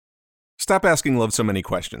Stop asking love so many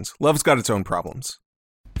questions. Love's got its own problems.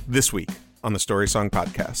 This week on the Story Song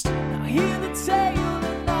Podcast. Now hear the tale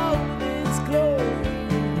and all its glory.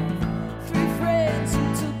 Three friends who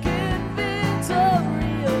took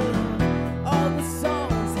inventory of all the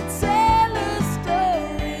songs that tell a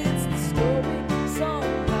story. It's the Story Song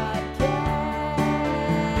Podcast.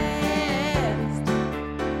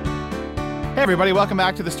 Hey everybody, welcome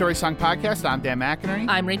back to the Story Song Podcast. I'm Dan McInerney.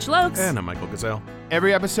 I'm Rachel Oakes. And I'm Michael Gazelle.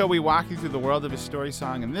 Every episode we walk you through the world of a story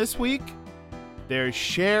song, and this week there's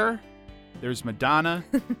Cher, there's Madonna,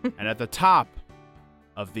 and at the top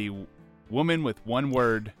of the woman with one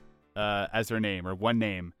word as her name, or one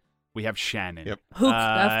name, we have Shannon. Yep.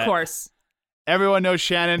 Of course. Everyone knows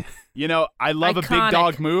Shannon. You know, I love a big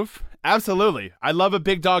dog move. Absolutely. I love a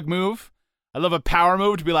big dog move. I love a power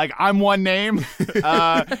move to be like, I'm one name.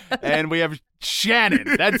 And we have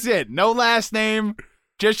Shannon. That's it. No last name,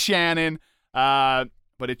 just Shannon.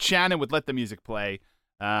 But it's Shannon with Let the Music Play.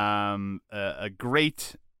 A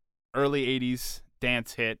great early 80s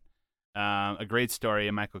dance hit. A great story.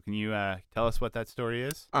 And Michael, can you tell us what that story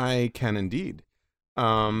is? I can indeed.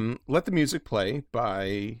 Let the Music Play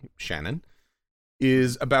by Shannon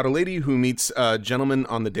is about a lady who meets a gentleman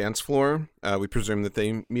on the dance floor. We presume that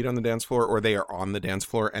they meet on the dance floor, or they are on the dance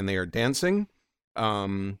floor and they are dancing.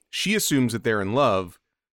 She assumes that they're in love,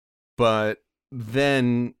 but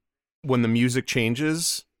then when the music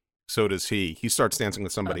changes, so does he. He starts dancing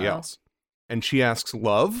with somebody else. And she asks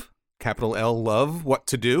Love, capital L, Love, what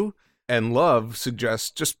to do. And Love suggests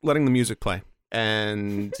just letting the music play.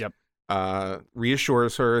 And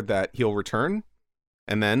reassures her that he'll return.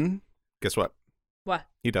 And then, guess what? What?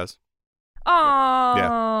 He does. Oh,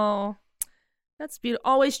 Yeah. That's beautiful.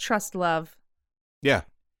 Always trust love. Yeah.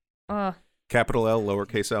 Oh, Capital L,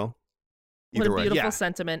 lowercase L. what Either a way. beautiful Yeah.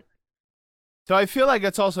 sentiment. So I feel like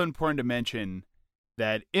it's also important to mention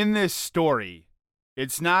that in this story,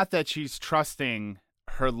 it's not that she's trusting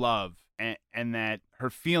her love and that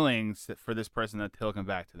her feelings for this person, that he'll come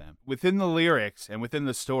back to them. Within the lyrics and within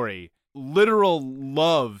the story, literal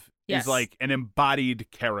love Yes. is like an embodied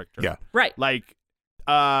character. Yeah. Right. Like,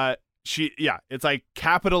 it's like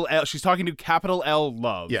capital L. She's talking to capital L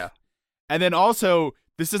love. Yeah. And then also,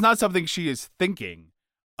 this is not something she is thinking.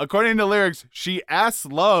 According to lyrics, she asks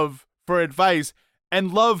Love for advice,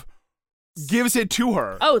 and Love gives it to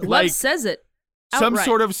her. Oh, like love says it. some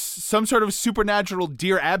outright. sort of supernatural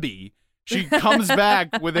Dear Abby. She comes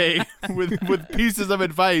back with with pieces of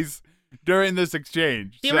advice during this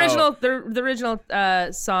exchange. The So- original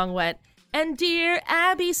song went, and Dear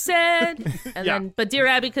Abby said, and Yeah. then, but Dear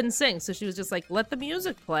Abby couldn't sing, so she was just like, let the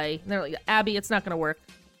music play. And they're like, Abby, it's not going to work.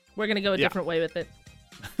 We're going to go a Yeah. different way with it.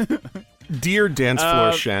 Dear dance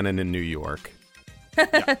floor Shannon in New York.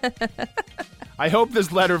 I hope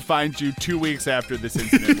this letter finds you 2 weeks after this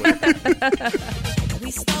incident. We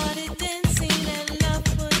started dancing and love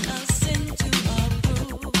put us into a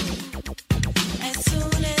groove. As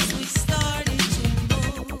soon as we started to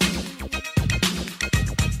move,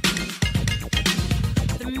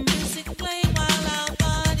 the music played while our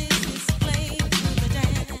bodies displayed through the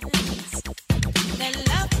dance. That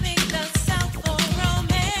love picked us out for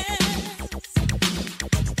romance.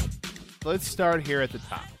 Let's start here at the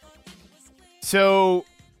top. So,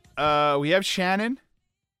 we have Shannon,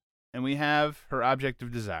 and we have her object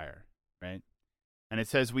of desire, right? And it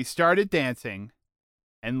says, we started dancing,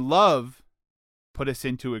 and love put us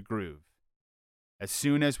into a groove as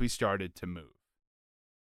soon as we started to move.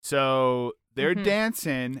 So, they're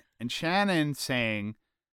dancing, and Shannon's saying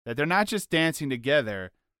that they're not just dancing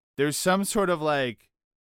together, there's some sort of, like,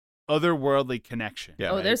 otherworldly connection.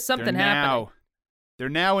 Yeah. Oh, right? there's something They're happening. They're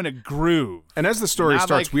now in a groove. And as the story Not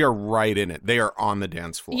starts, like- we are right in it. They are on the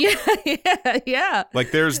dance floor. Yeah. Like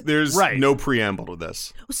there's Right. no preamble to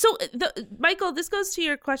this. So, Michael, this goes to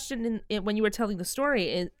your question when you were telling the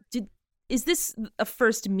story. Is this a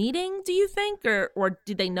first meeting, do you think? Or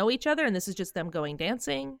did they know each other and this is just them going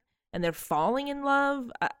dancing and they're falling in love?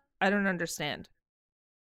 I don't understand.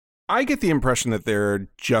 I get the impression that they're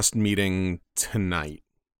just meeting tonight.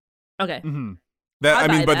 Okay. Mm-hmm. I'll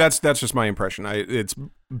buy But that. that's just my impression. It's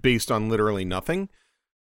based on literally nothing.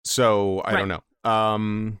 So I don't know.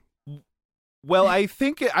 Well, I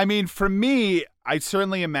think, for me, I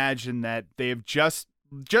certainly imagine that they have just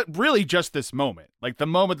really just this moment. Like the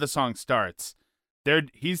moment the song starts,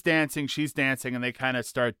 he's dancing, she's dancing, and they kind of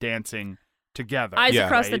start dancing together. Eyes Yeah.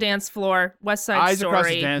 across Right? the dance floor, West Side Eyes Story, across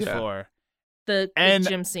the dance Yeah. floor. the And-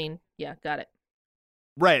 gym scene. Yeah, got it.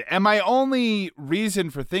 Right. And my only reason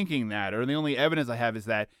for thinking that, or the only evidence I have is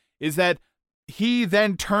that he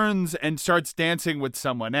then turns and starts dancing with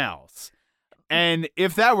someone else. And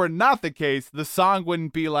if that were not the case, the song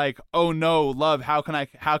wouldn't be like, "Oh no, love, how can I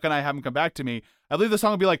have him come back to me?" I believe the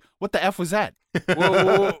song would be like, "What the F was that?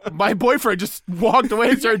 Whoa, my boyfriend just walked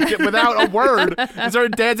away and started without a word and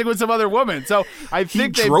started dancing with some other woman." So I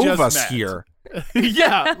think he they drove just us met. here.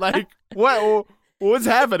 Yeah, like what's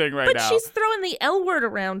happening right But now? she's throwing the L word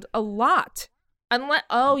around a lot.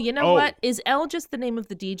 You know what? Is L just the name of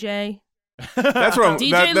the DJ? That's what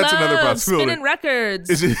DJ that's another Love, possibility. spinning records.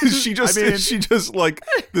 Is she just is she just like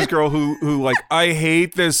this girl who like, I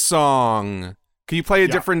hate this song. Can you play a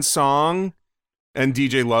different song? And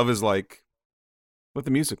DJ Love is like, let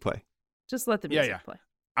the music play. Just let the music play.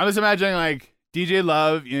 I was imagining like DJ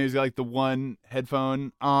Love, he's got like the one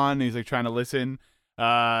headphone on, and he's like trying to listen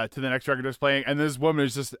to the next record that's playing, and this woman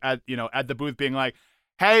is just at the booth being like,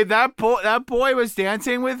 "Hey, that boy was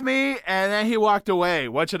dancing with me, and then he walked away.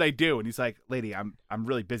 What should I do?" And he's like, "Lady, I'm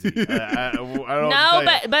really busy. I don't know."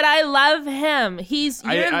 No, but I love him.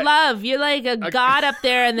 You're love. You're like a god up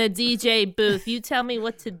there in the DJ booth. You tell me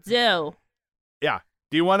what to do. Yeah.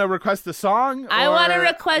 Do you want to request the song? I want to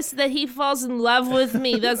request that he falls in love with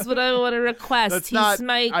me. That's what I want to request. He's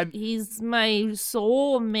my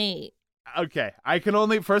soulmate. Okay. First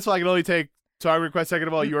of all, I can only take song request. Second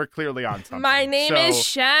of all, you are clearly on something. My name is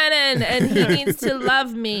Shannon, and he needs to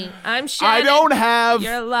love me. I'm Shannon. I don't have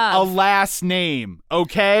Your a love. last name,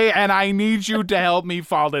 okay? And I need you to help me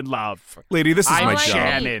fall in love. Lady, this is I'm my job.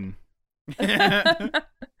 Shannon.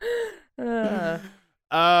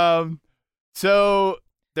 So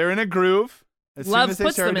they're in a groove. As Love soon as they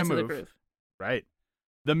puts started them to into move, the groove. right?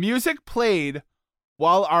 The music played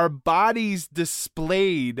while our bodies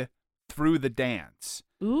displayed through the dance.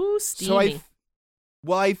 Ooh, steamy. So I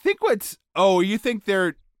think you think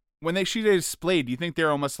they're when she displayed, you think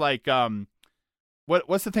they're almost like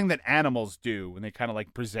what's the thing that animals do when they kind of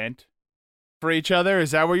like present for each other?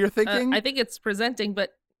 Is that what you're thinking? I think it's presenting,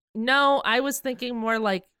 but no, I was thinking more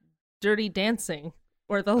like Dirty Dancing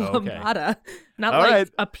or the lambada, not All like right.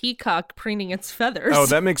 a peacock preening its feathers. Oh,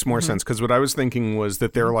 that makes more sense, because what I was thinking was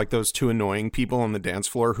that they're like those two annoying people on the dance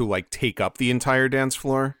floor who like take up the entire dance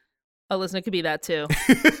floor. Oh, listen, it could be that too.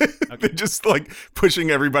 They're just like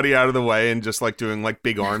pushing everybody out of the way and just like doing like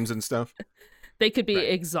big arms and stuff. They could be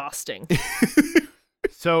exhausting.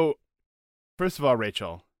 So, first of all,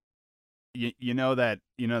 Rachel, you know that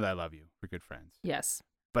I love you. We're good friends. Yes.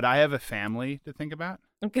 But I have a family to think about.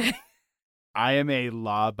 Okay. I am a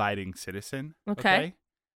law-abiding citizen. Okay.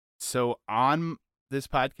 So on this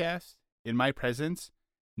podcast, in my presence,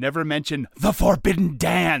 never mention the forbidden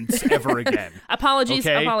dance ever again. Apologies.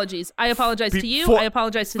 Okay? I apologize to you. I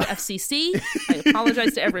apologize to the FCC. I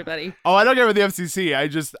apologize to everybody. Oh, I don't care about the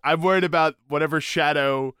FCC. I'm worried about whatever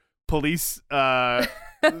shadow police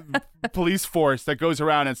police force that goes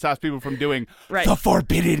around and stops people from doing the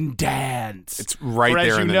forbidden dance. It's right For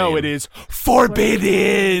there. As you in the know, name. it is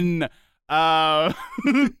forbidden.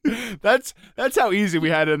 That's how easy we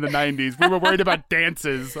had it in the 90s. We were worried about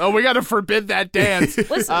dances. Oh, we got to forbid that dance.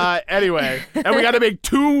 Listen. Anyway, and we got to make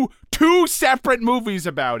two separate movies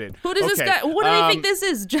about it. Who does this guy? What do they think this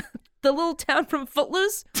is? The little town from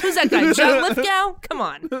Footloose? Who's that guy? John Lithgow? Come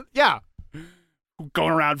on. Yeah.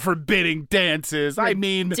 Going around forbidding dances. I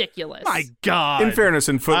mean, ridiculous. My God. In fairness,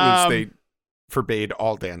 in Footloose, they forbade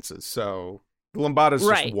all dances. So the lambada's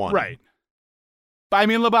just one. Right. But I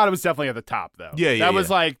mean, lambada was definitely at the top, though. Yeah.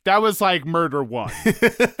 That was like murder one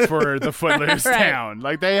for the Footloose town.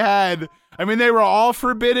 Like they were all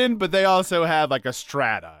forbidden, but they also had like a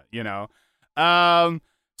strata,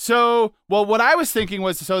 So, what I was thinking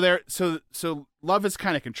was, so love is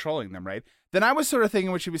kind of controlling them, right? Then I was sort of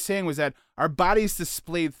thinking what she was saying was that our bodies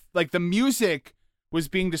displayed, like the music was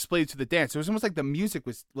being displayed to the dance. It was almost like the music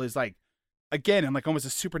was like, again, in like almost a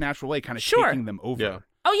supernatural way, kind of taking them over. Yeah.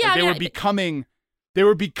 Oh yeah, like they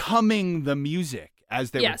were becoming the music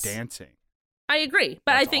as they were dancing. I agree,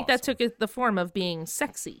 but That's I think awesome. that took the form of being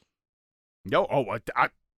sexy.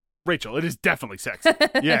 Rachel, it is definitely sexy.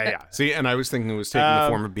 Yeah. See, and I was thinking it was taking the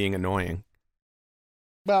form of being annoying.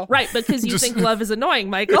 Well, right, because you think love is annoying,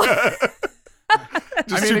 Michael.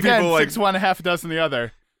 Just again, people like 6 one, half a dozen the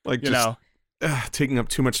other. Like taking up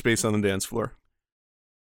too much space on the dance floor.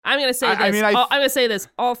 I'm gonna say this. I'm gonna say this.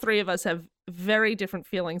 All three of us have very different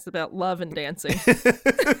feelings about love and dancing.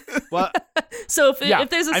 Well, so if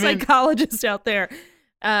there's a psychologist out there,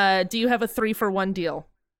 do you have a 3-for-1 deal?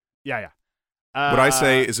 Yeah. What I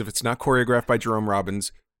say is, if it's not choreographed by Jerome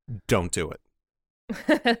Robbins, don't do it.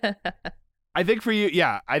 I think for you,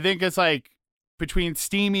 I think it's like between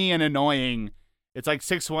steamy and annoying, it's like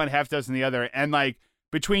 6 one, half dozen the other, and like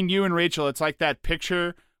between you and Rachel, it's like that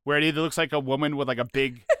picture where it either looks like a woman with like a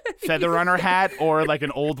big feather on her hat or like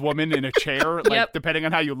an old woman in a chair, like Yep. depending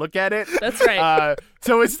on how you look at it. That's right.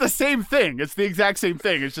 So it's the same thing. It's the exact same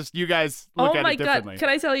thing. It's just you guys look Oh at my it differently. God. Can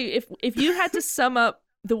I tell you, if you had to sum up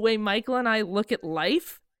the way Michael and I look at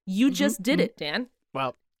life, you just did it, Dan.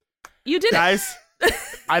 Well, You did it. guys,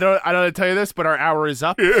 I don't know how to tell you this, but our hour is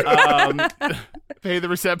up. Pay the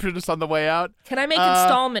receptionist on the way out. Can I make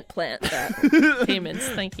installment payments?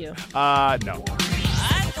 Thank you. No. I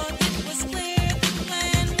thought it was clear the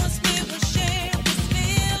plan was we would share this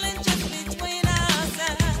feeling just between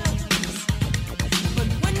ourselves. But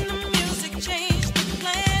when the music changed, the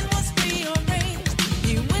plan was rearranged.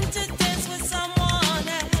 You went to dance with someone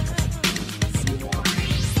else.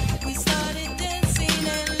 We started dancing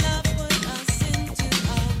and love put us into a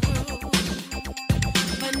groove.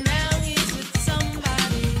 But now he's with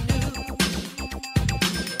somebody new.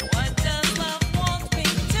 What does love want me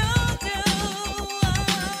to do?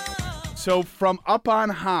 So from Up on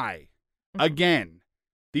High, again,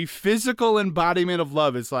 the physical embodiment of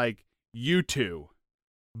love is like you two.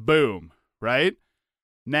 Boom. Right?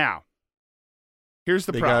 Now, here's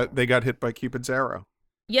the problem. They got hit by Cupid's arrow.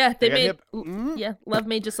 Yeah, they got made. hip. Mm. Yeah, love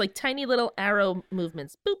made just like tiny little arrow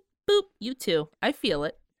movements. Boop, boop. You too. I feel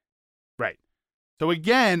it. Right. So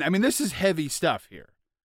again, I mean, this is heavy stuff here.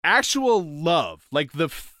 Actual love, like the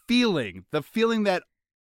feeling that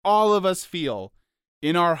all of us feel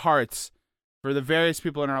in our hearts for the various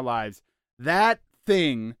people in our lives, that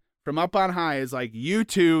thing from Up on High is like, you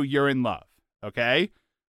two, you're in love. Okay?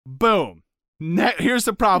 Boom. Here's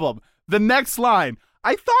the problem. The next line,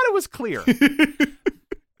 I thought it was clear.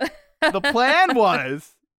 The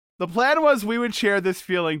plan was we would share this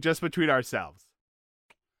feeling just between ourselves.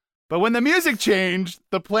 But when the music changed,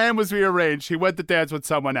 the plan was rearranged. He went to dance with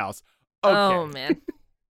someone else. Okay. Oh man.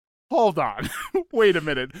 Hold on. Wait a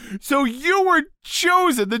minute. So you were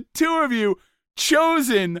chosen, the two of you,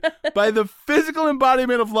 chosen by the physical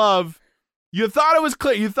embodiment of love. You thought it was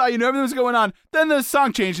clear. You thought you knew everything was going on. Then the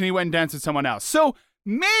song changed and he went and danced with someone else. So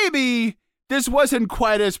maybe this wasn't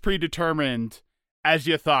quite as predetermined as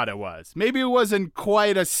you thought it was. Maybe it wasn't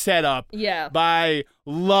quite a setup Yeah. by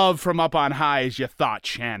love from Up on High as you thought,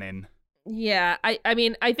 Shannon. Yeah. I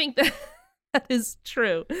mean, I think that is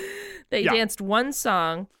true. They Yeah. danced one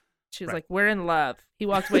song. She was Right. like, "We're in love." He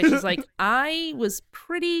walked away. She's like, "I was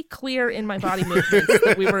pretty clear in my body movements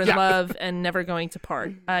that we were in Yeah. love and never going to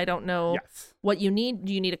part. I don't know Yes. what you need.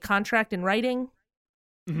 Do you need a contract in writing?"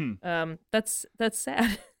 Mhm. That's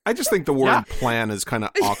sad. I just think the word Yeah. plan is kind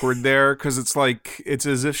of awkward there because it's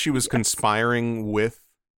as if she was conspiring with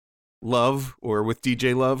Love or with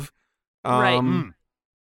DJ Love Right.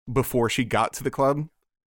 before she got to the club.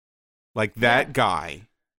 Like that guy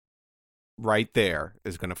right there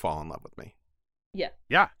is going to fall in love with me.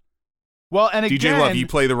 Yeah. Well, and again, DJ Love, you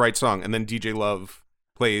play the right song, and then DJ Love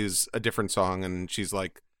plays a different song, and she's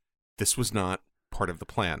like, this was not part of the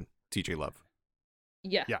plan, DJ Love.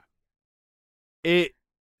 Yeah. Yeah.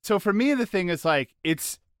 So for me, the thing is like,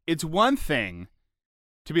 it's one thing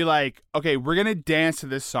to be like, okay, we're going to dance to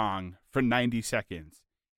this song for 90 seconds.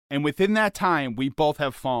 And within that time, we both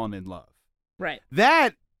have fallen in love. Right.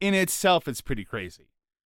 That in itself is pretty crazy.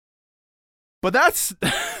 But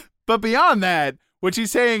but beyond that, what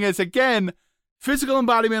she's saying is, again, physical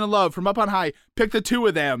embodiment of love from Up on High, pick the two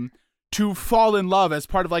of them to fall in love as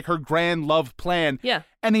part of like her grand love plan. Yeah.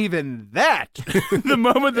 And even that, the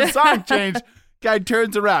moment the song changed, guy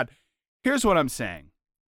turns around. Here's what I'm saying.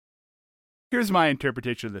 Here's my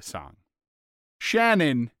interpretation of this song.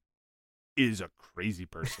 Shannon is a crazy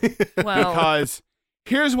person. Well, Because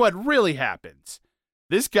here's what really happens.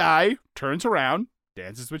 This guy turns around,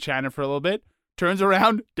 dances with Shannon for a little bit, turns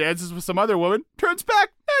around, dances with some other woman, turns back,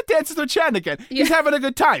 dances with Shannon again. He's Yeah. having a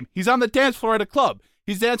good time. He's on the dance floor at a club.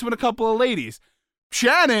 He's dancing with a couple of ladies.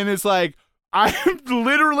 Shannon is like, I'm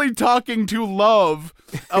literally talking to Love.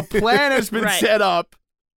 A plan has been Right. set up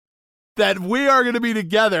that we are going to be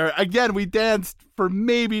together. Again, we danced for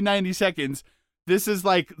maybe 90 seconds. This is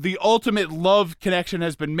like the ultimate love connection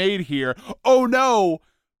has been made here. Oh no,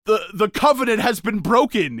 the covenant has been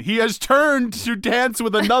broken. He has turned to dance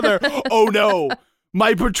with another. Oh no,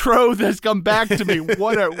 my betrothed has come back to me.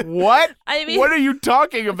 What? I mean, What are you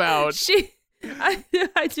talking about?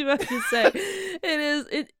 I do have to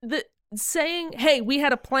say, saying, "Hey, we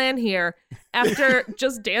had a plan here," after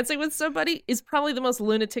just dancing with somebody is probably the most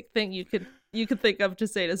lunatic thing you could think of to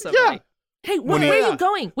say to somebody. Yeah. Hey, When where he- are you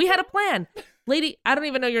going? We had a plan, lady. I don't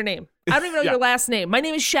even know your name. I don't even know Yeah. your last name. My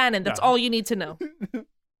name is Shannon. That's Yeah. all you need to know.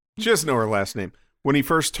 Just know her last name. When he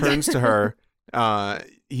first turns to her,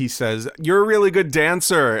 he says, "You're a really good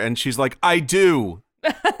dancer," and she's like, "I do."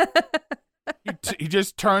 He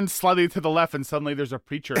just turns slightly to the left, and suddenly there's a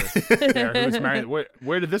preacher there who was married.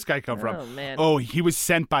 Where did this guy come from? Oh man. Oh, he was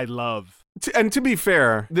sent by love. And to be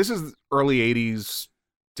fair, this is early 80s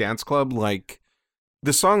dance club. Like,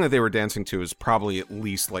 the song that they were dancing to is probably at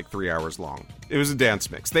least like 3 hours long. It was a dance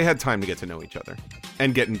mix. They had time to get to know each other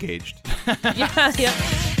and get engaged. Yeah, yeah.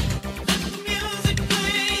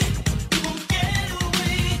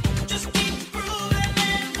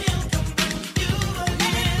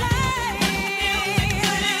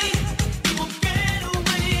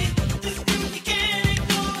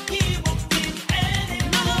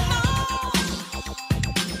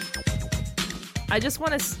 I just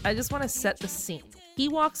want to set the scene. He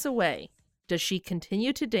walks away. Does she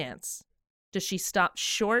continue to dance? Does she stop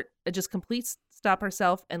short, just complete stop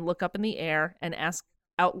herself and look up in the air and ask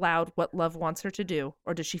out loud what love wants her to do,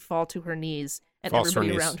 or does she fall to her knees and Falls to her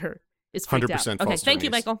everybody knees. around her is freaked 100% out? falls Okay, to thank her you,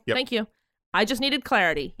 knees. Michael. Yep. Thank you. I just needed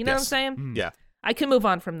clarity. You know what I'm Yes. saying? Yeah. I can move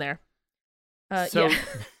on from there. So, yeah.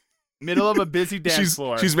 middle of a busy dance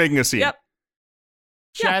floor. She's making a scene. Yep.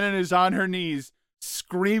 Shannon is on her knees,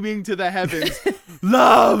 screaming to the heavens,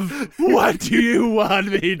 "Love, what do you want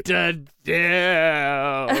me to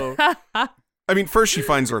do?" I mean, first she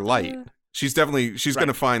finds her light. She's going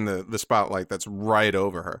to find the spotlight that's right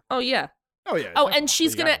over her. Oh yeah. Oh yeah. Oh, and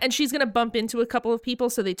she's gonna bump into a couple of people,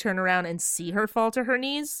 so they turn around and see her fall to her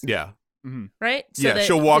knees. Yeah. Mm-hmm. Right. So Yeah, that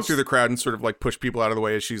she'll walk this- through the crowd and sort of like push people out of the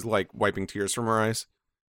way as she's like wiping tears from her eyes.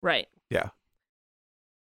 Right. Yeah.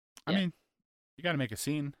 I Yeah. mean, you got to make a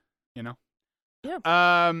scene, you know.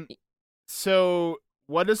 Yeah. So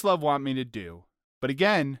what does love want me to do? But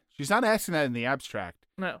again, she's not asking that in the abstract.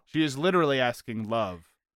 No. She is literally asking love,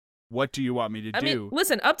 what do you want me to I do? mean,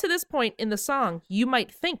 listen. Up to this point in the song, you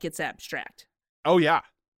might think it's abstract. Oh yeah.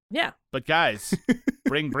 Yeah. But guys,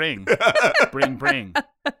 bring.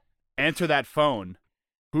 Answer that phone.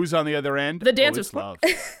 Who's on the other end? The dancer's it's love.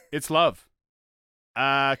 It's love.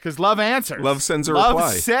 Because love answers. Love sends a Love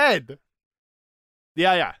reply. said.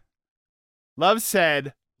 Yeah. Love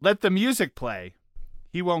said, let the music play.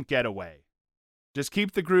 He won't get away. Just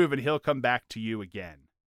keep the groove and he'll come back to you again.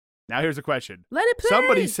 Now here's a question. Let it play.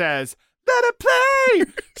 Somebody says, let it play.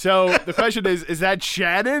 So the question is that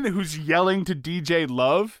Shannon who's yelling to DJ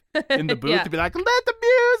Love in the booth Yeah. to be like, let the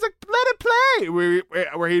music, let it play?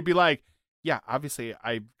 Where he'd be like, yeah, obviously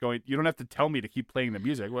you don't have to tell me to keep playing the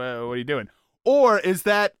music. What are you doing? Or is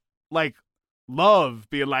that like Love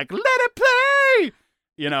being like, let it play?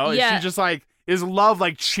 You know, Yeah. she just like, is Love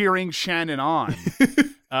like cheering Shannon on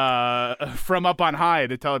from up on high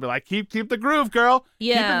to tell her, be like, keep the groove, girl.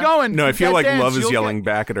 Yeah. Keep it going. No, I Keep feel that like dance. Love is You'll yelling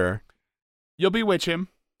back at her. You'll bewitch him.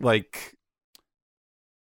 Like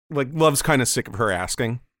Love's kind of sick of her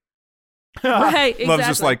asking. Right. Exactly. Love's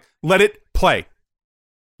just like, let it play.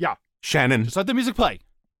 Yeah. Shannon. Just let the music play.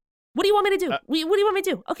 What do you want me to do? What do you want me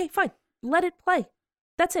to do? Okay, fine. Let it play.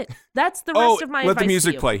 That's it. That's the rest of my let advice the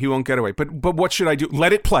music to you. play. He won't get away. But what should I do?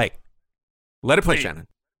 Let it play. Let it play, Wait. Shannon.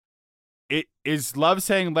 It is Love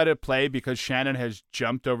saying let it play because Shannon has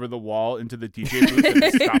jumped over the wall into the DJ booth and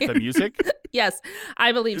has stopped the music. Yes,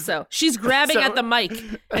 I believe so. She's grabbing So- at the mic,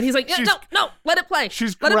 and he's like, She's- no, let it play.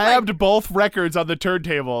 She's Let it play." grabbed both records on the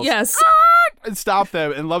turntables. Yes. And stopped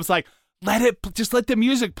them. And Love's like, just let the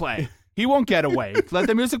music play. He won't get away. Let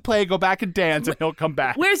the music play, go back and dance, and he'll come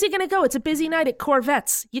back. Where's he going to go? It's a busy night at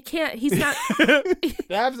Corvettes. You can't, he's not,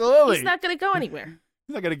 Absolutely. he's not going to go anywhere.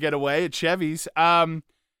 He's not gonna get away at Chevy's.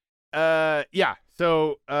 Yeah.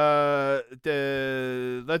 So,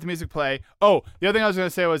 let the music play. Oh, the other thing I was gonna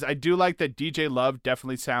say was I do like that DJ Love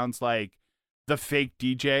definitely sounds like the fake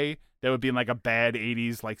DJ that would be in like a bad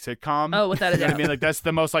 '80s like sitcom. Oh, without a You know what I doubt. mean? Like that's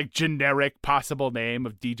the most like generic possible name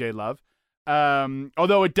of DJ Love.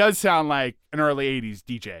 Although it does sound like an early '80s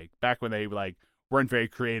DJ back when they like weren't very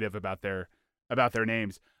creative about their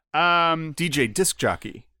names. DJ disc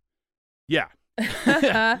jockey. Yeah.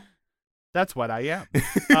 That's what I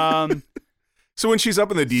am. So when she's up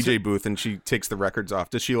in the DJ booth and she takes the records off,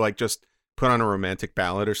 does she like just put on a romantic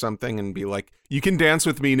ballad or something and be like, "You can dance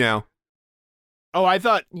with me now"? Oh, I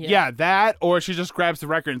thought, Yeah. that, or she just grabs the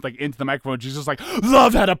record and like into the microphone. She's just like,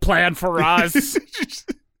 "Love had a plan for us."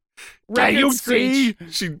 Can you Record screech. see?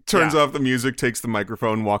 She turns Yeah. off the music, takes the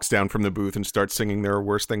microphone, walks down from the booth, and starts singing "There Are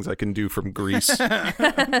Worse Things I Can Do" from Grease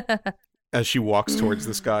as she walks towards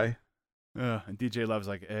this guy. And DJ Love's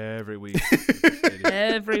like every week.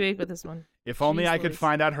 Every week with this one. If only Jeez I could Louise.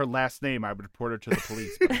 find out her last name, I would report her to the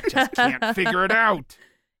police. But I just can't figure it out.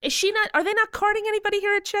 Is she not, are they not carding anybody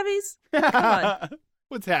here at Chevy's? on.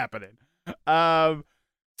 What's happening?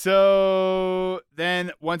 So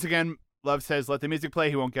then once again, Love says, "Let the music play.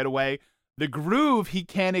 He won't get away." The groove he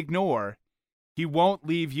can't ignore. he won't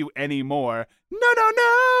leave you anymore.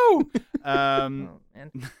 No. Oh,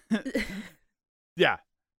 man. Yeah.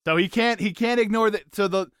 So he can't ignore that. So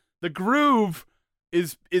the groove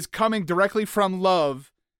is coming directly from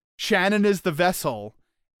love. Shannon is the vessel,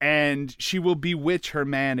 and she will bewitch her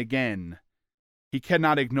man again. He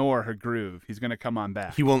cannot ignore her groove. He's going to come on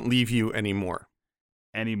back. He won't leave you anymore.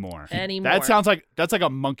 Anymore. Anymore. That's like a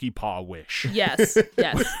monkey paw wish. Yes.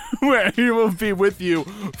 Where he will be with you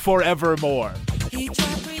forevermore. He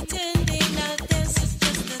tried pretending that this is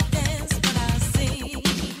just a dance, but I see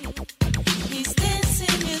he's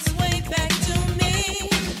dancing his way back to me.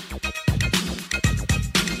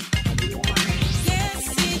 Yes,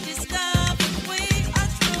 he discovered we are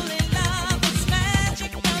truly love. It's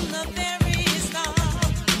magic from the very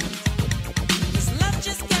start. His love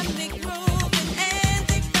just kept me grooving, and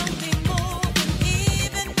they felt me moving,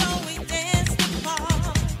 even though we danced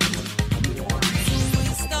apart. So we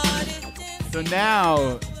started dancing. So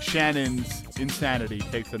now Shannon's insanity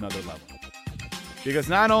takes another level. Because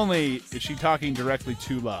not only is she talking directly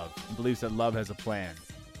to love and believes that love has a plan,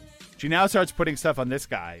 she now starts putting stuff on this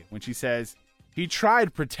guy when she says, he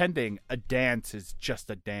tried pretending a dance is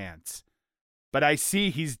just a dance, but I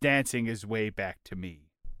see he's dancing his way back to me.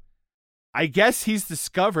 I guess he's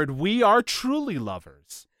discovered we are truly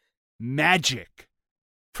lovers. Magic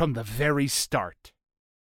from the very start.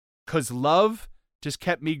 'Cause love just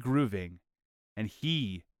kept me grooving, and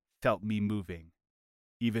he felt me moving,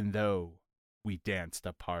 even though we danced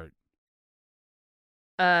apart.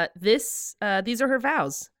 These are her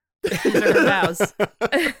vows. These are her vows.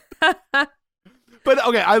 But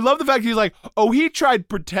okay, I love the fact he's like, oh, he tried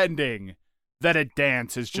pretending that a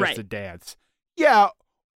dance is just Right. a dance. Yeah,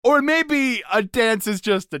 or maybe a dance is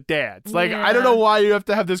just a dance. Like, I don't Yeah. know why you have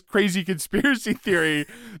to have this crazy conspiracy theory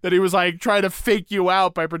that he was like trying to fake you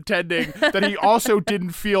out by pretending that he also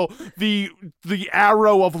didn't feel the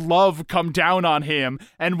arrow of love come down on him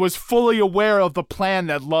and was fully aware of the plan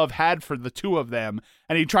that love had for the two of them,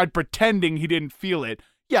 and he tried pretending he didn't feel it.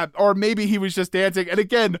 Yeah, or maybe he was just dancing and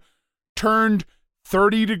again turned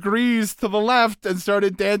 30 degrees to the left and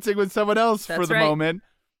started dancing with someone else for That's the right. moment.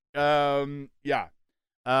 Yeah.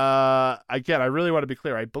 Again, I really want to be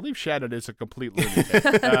clear. I believe Shannon is a complete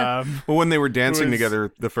lunatic. Well, when they were dancing was-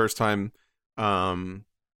 together the first time,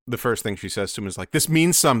 the first thing she says to him is like, "This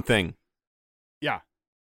means something. Yeah.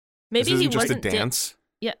 Maybe This he isn't just a wasn't dance."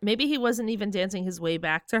 Yeah, maybe he wasn't even dancing his way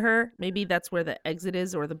back to her. Maybe that's where the exit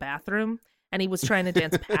is or the bathroom, and he was trying to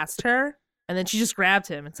dance past her, and then she just grabbed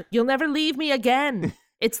him and said, "You'll never leave me again.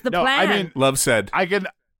 It's the No, plan." I mean, Love said, I can.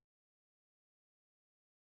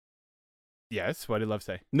 Yes, what did Love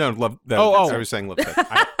say? "No, love." That, Oh. I was saying love said.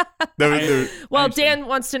 There- well, I understand. Dan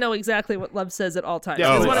wants to know exactly what Love says at all times. Yeah,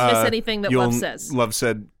 He doesn't oh, want to miss anything that Love says. Love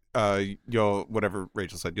said, "You'll whatever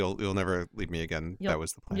Rachel said. You'll never leave me again." You'll- That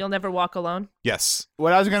was the plan. You'll never walk alone. Yes,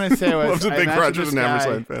 What I was gonna say was, Love's a I big imagine Rodgers this and guy-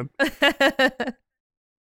 Hammerstein fan.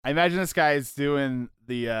 I imagine this guy is doing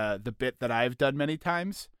the bit that I've done many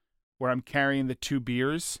times, where I'm carrying the two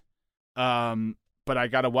beers, but I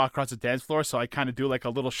gotta walk across the dance floor, so I kind of do like a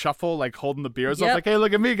little shuffle, like holding the beers Yep. up, like, "Hey,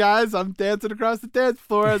 look at me, guys! I'm dancing across the dance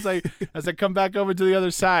floor as I come back over to the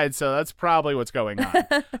other side." So that's probably what's going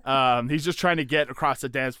on. He's just trying to get across the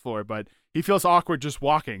dance floor, but he feels awkward just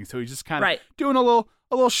walking, so he's just kind of Right. doing a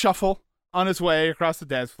little shuffle on his way across the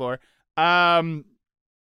dance floor. The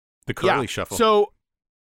curly shuffle.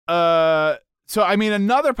 So I mean,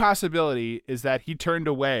 another possibility is that he turned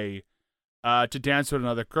away to dance with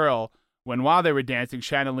another girl when while they were dancing,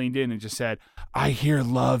 Shannon leaned in and just said, "I hear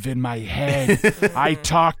love in my head. I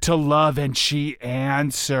talk to love and she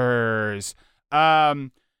answers."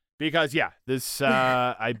 Because yeah, this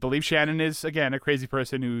I believe Shannon is again a crazy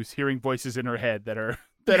person who's hearing voices in her head that are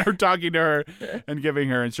talking to her and giving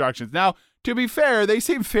her instructions. Now, to be fair, they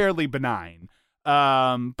seem fairly benign.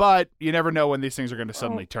 But you never know when these things are going to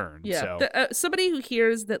suddenly turn. Yeah. So Somebody who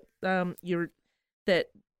hears that that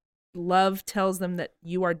love tells them that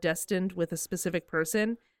you are destined with a specific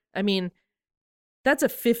person, I mean, that's a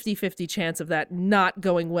 50-50 chance of that not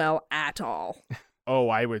going well at all. oh,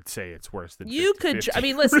 I would say it's worse than You could 50-50. I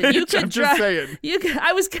mean, listen, you Rich, could I'm just try saying.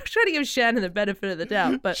 I was trying to give Shannon the benefit of the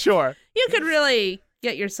doubt, but Sure. you could really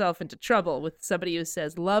get yourself into trouble with somebody who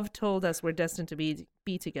says, "Love told us we're destined to be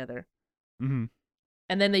together." Mm-hmm.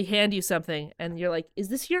 And then they hand you something and you're like, "Is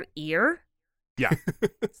this your ear?" Yeah.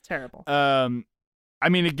 It's terrible. I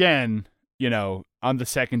mean, again, on the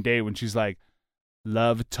second day when she's like,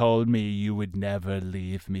 "Love told me you would never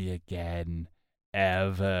leave me again.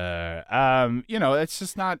 ever. It's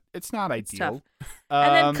just not. It's not ideal.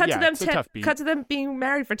 And then cut to them being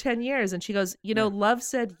married for 10 years, and she goes, Love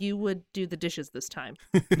said you would do the dishes this time.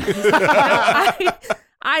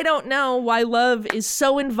 I don't know why Love is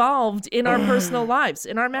so involved in our personal lives,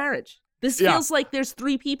 in our marriage. This feels like there's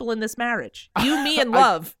 3 people in this marriage. You, me, and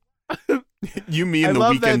Love. You, me, and the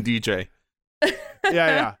weekend DJ.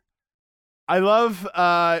 Yeah. I love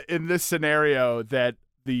in this scenario that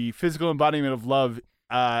the physical embodiment of love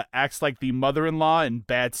acts like the mother-in-law in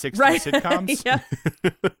bad 60s sitcoms.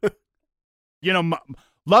 Yeah.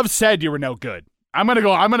 Love said you were no good. I'm gonna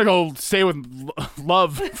go stay with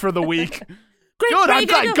Love for the week. Great, good, I'm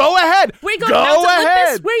good. Go ahead. We're going go Mount ahead.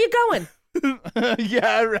 Olympus. Where are you going?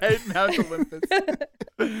 Yeah, right. Mount Olympus.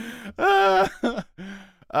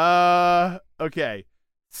 Okay.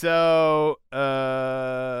 So, where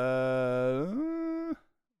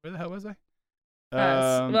the hell was I?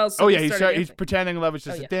 He's pretending love is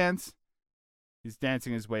just a dance. He's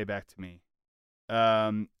dancing his way back to me.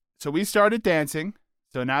 So we started dancing.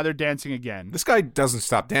 So now they're dancing again. This guy doesn't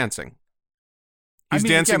stop dancing. He's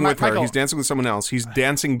dancing with her. Michael, he's dancing with someone else. He's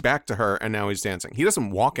dancing back to her, and now he's dancing. He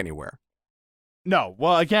doesn't walk anywhere. No.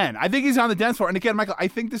 Well, again, I think he's on the dance floor. And again, Michael, I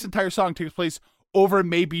think this entire song takes place over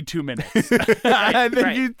maybe 2 minutes. I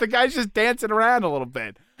think the guy's just dancing around a little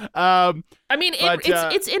bit.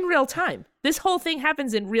 It's in real time. This whole thing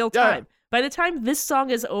happens in real time. Yeah. By the time this song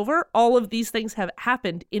is over, all of these things have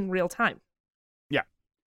happened in real time. Yeah.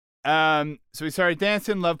 So we started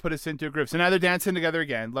dancing. Love put us into a groove. So now they're dancing together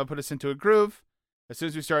again. Love put us into a groove. As soon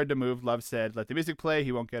as we started to move, Love said, "Let the music play.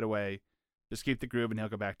 He won't get away. Just keep the groove, and he'll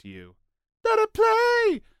go back to you. Let it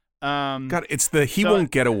play." God, it's the he won't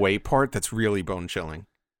get away part that's really bone chilling.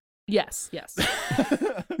 Yes.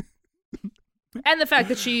 And the fact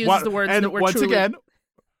that she uses the words that were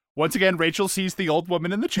Once again, Rachel sees the old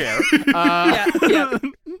woman in the chair. Yeah.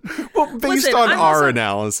 Well, based on our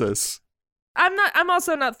analysis. I'm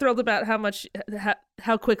also not thrilled about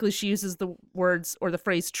how quickly she uses the words or the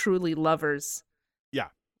phrase "truly lovers." Yeah,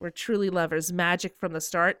 we're truly lovers. Magic from the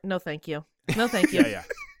start. No, thank you. No, thank you. Yeah.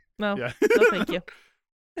 No, Yeah. no, thank you.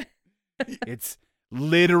 It's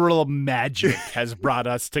literal magic has brought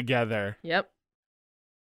us together. Yep.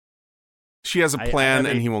 She has a plan,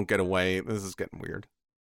 and he won't get away. This is getting weird.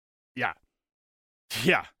 Yeah.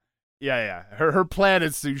 Her plan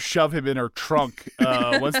is to shove him in her trunk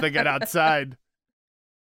once they get outside.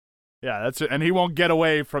 Yeah, that's it. And he won't get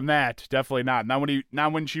away from that. Definitely not.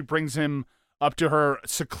 Not when she brings him up to her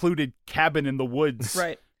secluded cabin in the woods.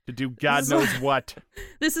 Right. To do God knows what.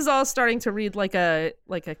 This is all starting to read like a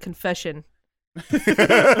confession.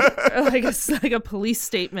 like a police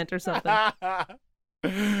statement or something.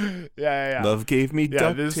 Yeah. Love gave me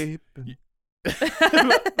duct tape.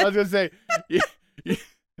 I was gonna say,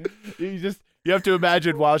 you have to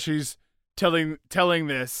imagine while she's telling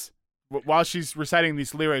this, while she's reciting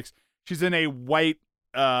these lyrics, she's in a white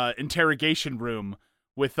interrogation room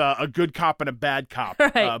with a good cop and a bad cop,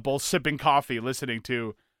 right. Both sipping coffee, listening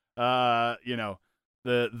to,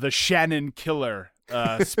 the Shannon killer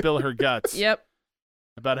spill her guts. Yep.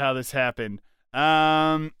 About how this happened.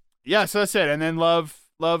 Yeah, so that's it. And then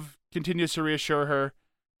Love continues to reassure her,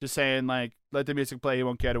 just saying, like, let the music play, he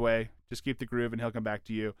won't get away. Just keep the groove and he'll come back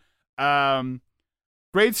to you.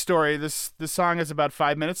 Great story. This song is about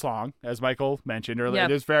 5 minutes long, as Michael mentioned earlier. Yeah.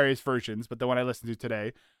 There's various versions, but the one I listened to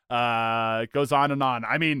today goes on and on.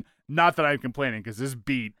 I mean, not that I'm complaining, because this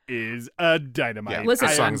beat is a dynamite. Yeah, listen,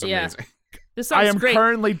 this song's amazing. This song's I am great.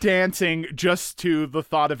 currently dancing just to the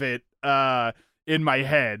thought of it in my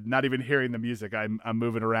head, not even hearing the music. I'm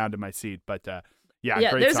moving around in my seat, but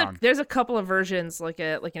great song. There's a couple of versions, like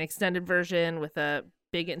an extended version with a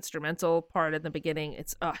big instrumental part in the beginning.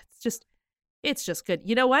 It's just good.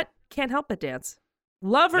 You know what? Can't help but dance.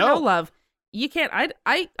 Love or no love, you can't.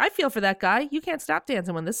 I feel for that guy. You can't stop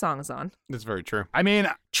dancing when this song is on. That's very true. I mean,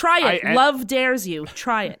 try it. Love dares you.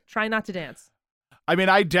 Try it. Try not to dance. I mean,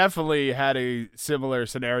 I definitely had a similar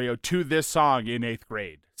scenario to this song in 8th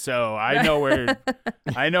grade, so I know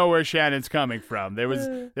where Shannon's coming from. There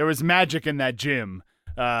was magic in that gym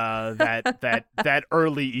that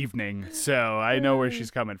early evening, so I know where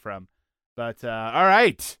she's coming from. But all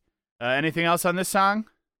right, anything else on this song?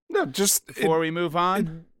 No, just before we move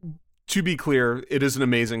on. To be clear, it is an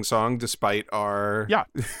amazing song, despite our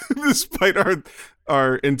despite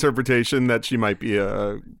our interpretation that she might be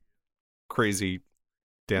a crazy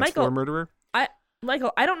dance floor murderer.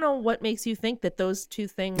 Michael, I don't know what makes you think that those two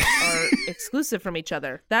things are exclusive from each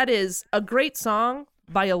other. That is a great song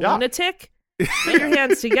by a lunatic. Put your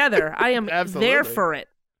hands together. I am there for it.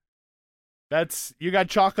 You got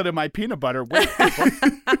chocolate in my peanut butter. Wait,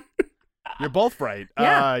 You're both right.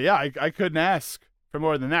 Yeah. I couldn't ask for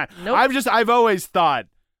more than that. Nope. I've always thought,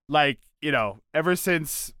 like, you know, ever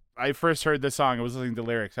since I first heard this song, I was listening to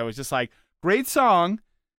lyrics, I was just like, great song,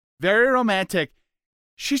 very romantic.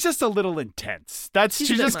 She's just a little intense. She's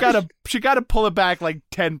she a bit just much. gotta pull it back like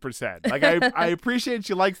 10%. Like I appreciate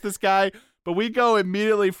she likes this guy, but we go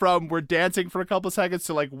immediately from we're dancing for a couple seconds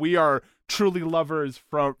to like we are truly lovers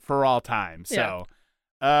for all time. So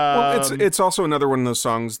well, it's also another one of those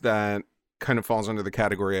songs that kind of falls under the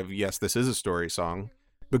category of yes, this is a story song,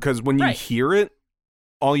 because when you Right. hear it,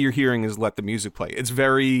 all you're hearing is let the music play. It's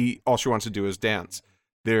very all she wants to do is dance.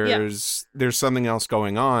 There's something else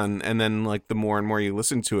going on, and then like the more and more you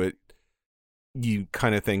listen to it, you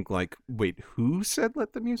kind of think like, wait, who said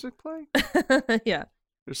let the music play? Yeah.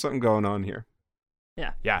 There's something going on here.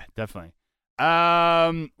 yeah, definitely.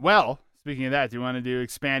 Well, speaking of that, do you want to do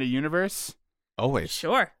expanded universe Always.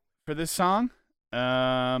 Sure. for this song?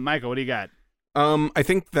 Michael, what do you got? I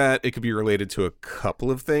think that it could be related to a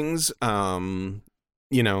couple of things.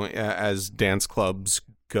 You know, as dance clubs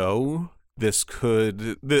go,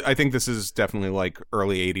 I think this is definitely like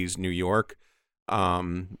early 80s New York.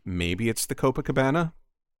 Maybe it's the Copacabana,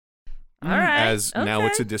 All right. as now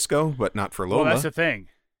it's a disco, but not for Lola. Well, that's the thing.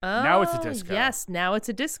 Now it's a disco. Yes, now it's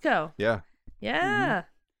a disco. Yeah. Yeah.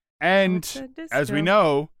 And It's a as we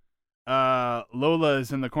disco. know, Lola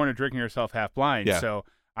is in the corner drinking herself half blind. Yeah. So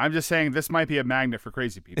I'm just saying this might be a magnet for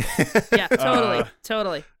crazy people. Yeah, totally.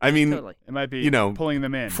 Totally. I mean, Totally. It might be You know, pulling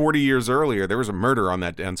them in. 40 years earlier, there was a murder on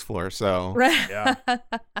that dance floor. So, Right. Yeah.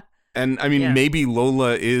 and I mean, Yeah. maybe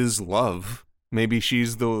Lola is love. Maybe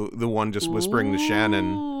she's the one just whispering to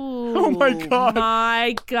Shannon. Oh my God.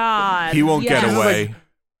 My God. He won't get Yes. away.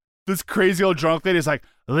 This crazy old drunk lady is like,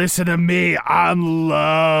 listen to me, I'm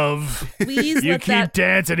love. Please You let keep that.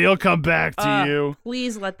 dancing, he'll come back to you.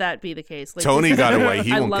 Please let that be the case. Like, Tony this- got away.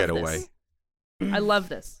 He I won't love get this. away. I love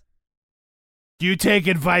this. You take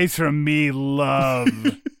advice from me, love.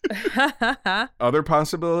 Other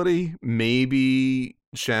possibility, maybe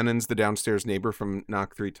Shannon's the downstairs neighbor from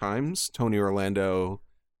Knock 3 Times. Tony Orlando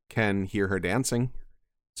can hear her dancing.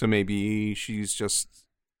 So maybe she's just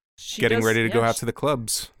She getting does- ready to go yeah, out to the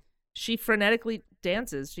clubs. She frenetically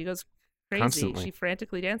dances. She goes crazy. Constantly. She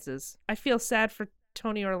frantically dances. I feel sad for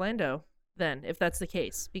Tony Orlando then, if that's the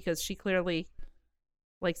case, because she clearly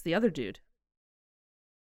likes the other dude.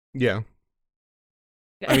 Yeah.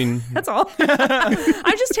 I mean, That's all.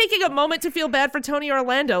 I'm just taking a moment to feel bad for Tony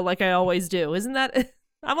Orlando, like I always do. Isn't that?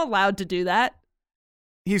 I'm allowed to do that.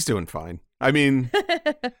 he's doing fine. I mean,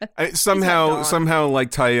 He's somehow, not gone. like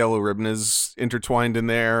Ty Yellow Ribbon is intertwined in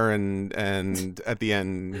there, and at the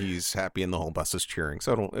end he's happy, and the whole bus is cheering.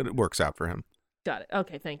 So it works out for him. Got it.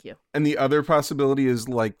 Okay, thank you. And the other possibility is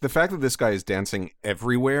like the fact that this guy is dancing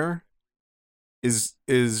everywhere. Is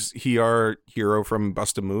he our hero from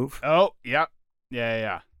Bust a Move? Oh, yeah.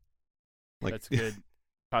 Yeah. Like, That's a good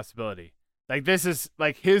possibility. Like, this is,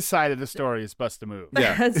 like, his side of the story is bust a move.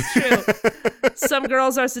 Yeah. That's true. Some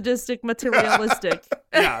girls are sadistic, materialistic.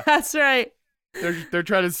 Yeah. That's right. They're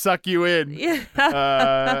trying to suck you in.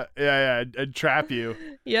 Yeah. And trap you.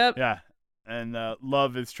 Yep. Yeah. And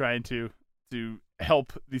love is trying to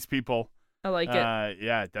help these people. I like it.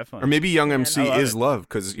 Yeah, definitely. Or maybe Young Man, MC I love is it. love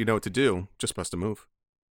because you know what to do. Just bust a move.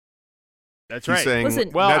 That's He's right. saying,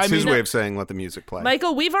 Listen, Well, that's I his mean- way of saying let the music play.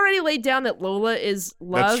 Michael, we've already laid down that Lola is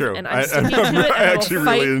love, That's true. and I- I'm sticking I- to it. And I will actually really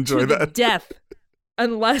fight enjoy to the that. death,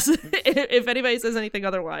 unless if anybody says anything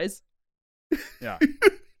otherwise. Yeah.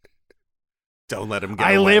 Don't let him get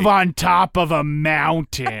I away. live on top of a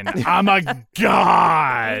mountain. I'm a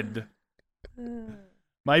god.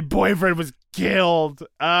 My boyfriend was killed.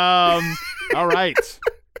 All right.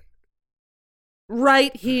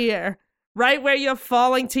 Right here, right where you're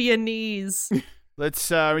falling to your knees. Let's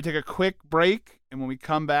we take a quick break, and when we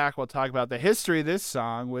come back, we'll talk about the history of this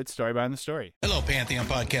song with Story Behind the Story. Hello, Pantheon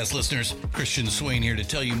podcast listeners. Christian Swain here to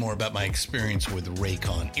tell you more about my experience with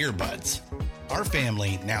Raycon earbuds. Our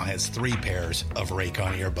family now has 3 pairs of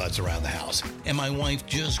Raycon earbuds around the house, and my wife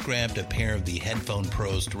just grabbed a pair of the Headphone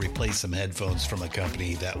Pros to replace some headphones from a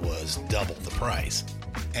company that was double the price.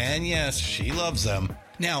 And yes, she loves them.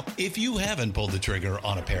 Now, if you haven't pulled the trigger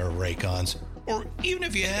on a pair of Raycons, or even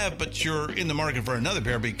if you have, but you're in the market for another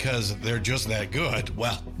pair because they're just that good,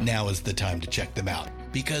 well, now is the time to check them out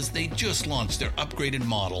because they just launched their upgraded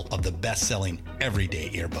model of the best-selling everyday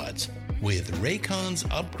earbuds. With Raycon's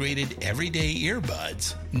upgraded everyday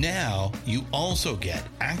earbuds, now you also get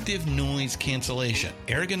active noise cancellation,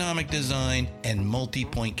 ergonomic design, and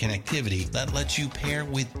multi-point connectivity that lets you pair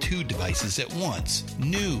with 2 devices at once.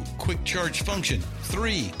 New quick charge function,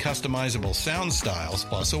 3 customizable sound styles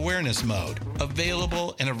plus awareness mode.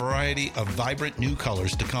 Available in a variety of vibrant new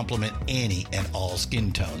colors to complement any and all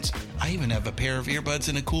skin tones. I even have a pair of earbuds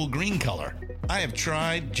in a cool green color. I have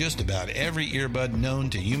tried just about every earbud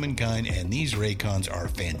known to humankind, and these Raycons are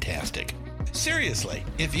fantastic. Seriously,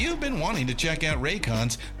 if you've been wanting to check out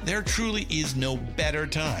Raycons, there truly is no better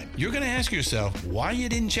time. You're going to ask yourself why you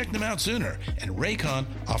didn't check them out sooner, and Raycon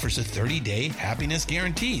offers a 30-day happiness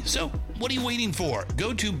guarantee. So what are you waiting for?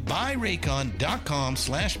 Go to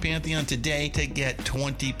buyraycon.com/Pantheon today to get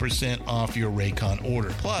 20% off your Raycon order,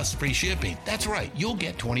 plus free shipping. That's right, you'll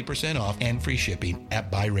get 20% off and free shipping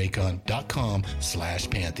at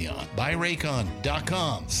buyraycon.com/Pantheon.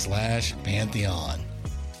 buyraycon.com/Pantheon.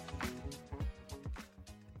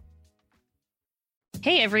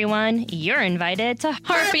 Hey everyone, you're invited to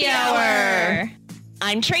Harpy Hour!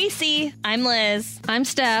 I'm Tracy. I'm Liz. I'm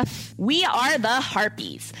Steph. We are the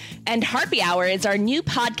Harpies, and Harpy Hour is our new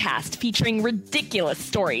podcast featuring ridiculous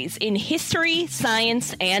stories in history,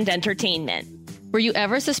 science, and entertainment. Were you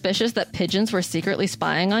ever suspicious that pigeons were secretly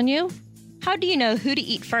spying on you? How do you know who to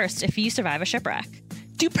eat first if you survive a shipwreck?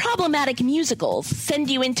 Do problematic musicals send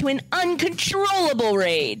you into an uncontrollable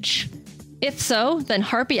rage? If so, then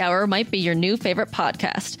Harpy Hour might be your new favorite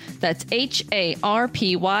podcast. That's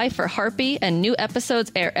HARPY for Harpy, and new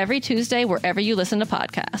episodes air every Tuesday wherever you listen to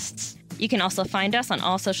podcasts. You can also find us on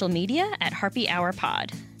all social media at Harpy Hour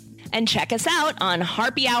Pod. And check us out on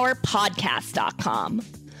harpyhourpodcast.com.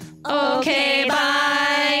 Okay,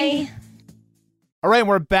 bye! All right,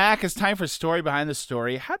 we're back. It's time for Story Behind the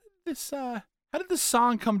Story. How did this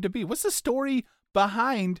song come to be? What's the story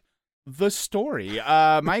behind the story?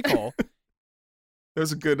 Michael. That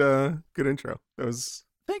was a good intro. That was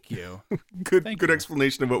Thank you. good Thank good you.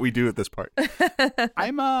 explanation of what we do at this part.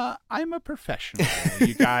 I'm a professional,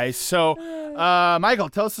 you guys. So, Michael,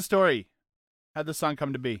 tell us the story. How'd the song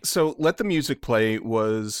come to be? So, Let the Music Play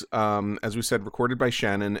was, as we said, recorded by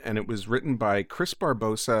Shannon, and it was written by Chris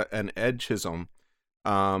Barbosa and Ed Chisholm.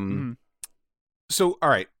 So, all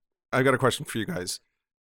right, I got a question for you guys.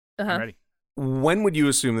 I'm ready. When would you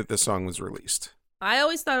assume that this song was released? I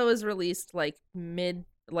always thought it was released like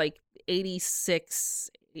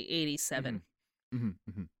 86, 87.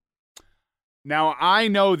 Now, I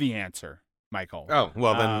know the answer, Michael. Oh,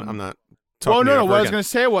 well, then I'm not talking Well, to you no. ever What I was again. going to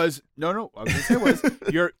say was,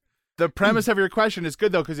 the premise of your question is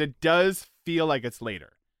good, though, because it does feel like it's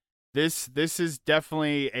later. This is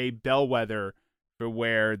definitely a bellwether for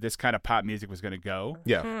where this kind of pop music was going to go.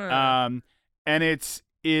 Yeah. And it's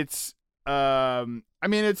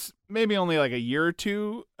maybe only like a year or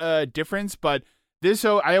two difference, but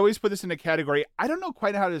I always put this in a category. I don't know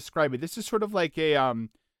quite how to describe it. This is sort of like the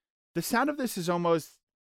sound of this is almost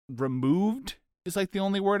removed is like the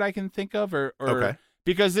only word I can think of, or Okay.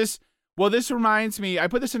 Because this reminds me, I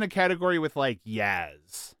put this in a category with like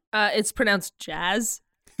Yaz. It's pronounced jazz.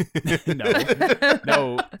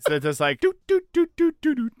 No. So it's just like Right.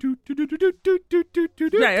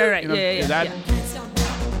 You know, Yeah. is that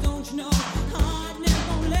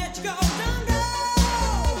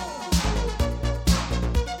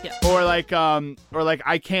or like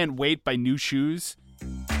I Can't Wait by New Shoes.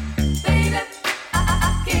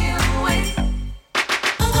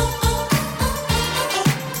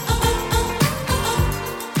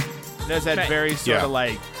 There's that Right. very sort Yeah. of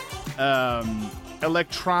like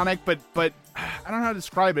electronic, but I don't know how to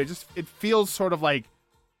describe it. It feels sort of like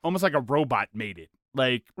almost like a robot made it.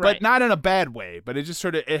 Like, Right. but not in a bad way, but it just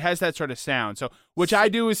sort of, it has that sort of sound. So, which I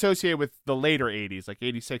do associate with the later 80s, like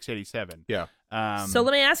 86, 87. Yeah. So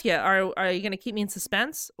let me ask you, are you going to keep me in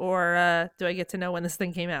suspense, or do I get to know when this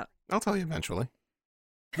thing came out? I'll tell you eventually.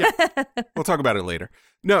 We'll talk about it later.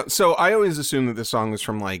 No, so I always assumed that this song was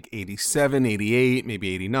from like 87, 88,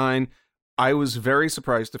 maybe 89. I was very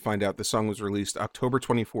surprised to find out the song was released October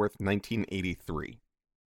 24th, 1983.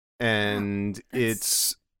 And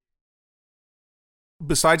it's,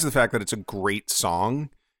 besides the fact that it's a great song,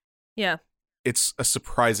 Yeah. it's a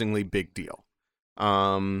surprisingly big deal.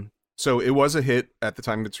 So it was a hit at the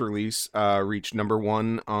time of its release, reached number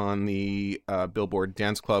 1 on the Billboard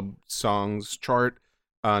Dance Club Songs chart,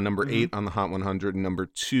 number 8 on the Hot 100, and number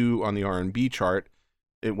 2 on the R&B chart.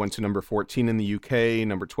 It went to number 14 in the UK,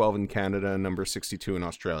 number 12 in Canada, and number 62 in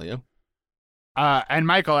Australia. And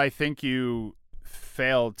Michael, I think you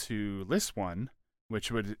failed to list one,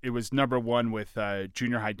 it was number one with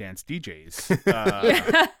junior high dance DJs.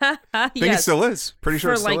 I think it still is. Pretty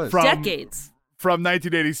sure for it still like is. decades. From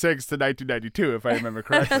 1986 to 1992, if I remember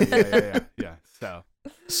correctly. Yeah.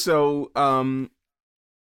 So, in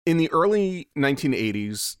the early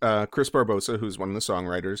 1980s, Chris Barbosa, who's one of the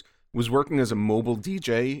songwriters, was working as a mobile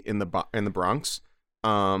DJ in the Bronx,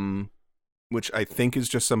 which I think is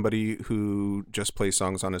just somebody who just plays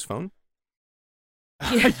songs on his phone.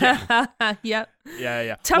 Yeah. Yep.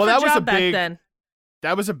 Yeah. Tougher that was job back then.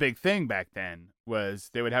 That was a big thing back then. Was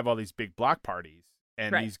they would have all these big block parties,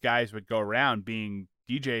 and Right. these guys would go around being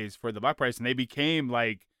DJs for the block parties, and they became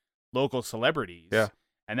like local celebrities. Yeah.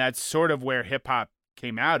 And that's sort of where hip hop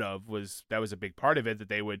came out of. That was a big part of it, that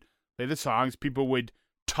they would play the songs, people would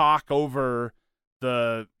talk over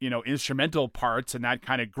the instrumental parts, and that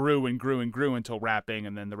kind of grew and grew and grew until rapping,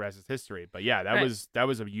 and then the rest is history. But yeah, that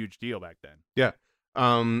was a huge deal back then. Yeah.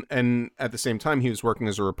 And at the same time, he was working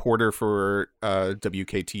as a reporter for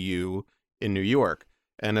WKTU in New York.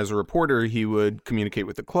 And as a reporter, he would communicate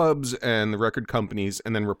with the clubs and the record companies,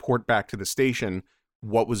 and then report back to the station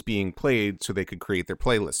what was being played so they could create their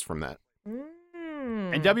playlists from that.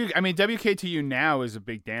 And WKTU now is a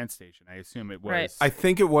big dance station. I assume it was. Right. I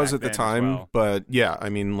think it was back at the then as time, well. but yeah, I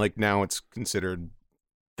mean, like now it's considered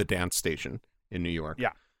the dance station in New York.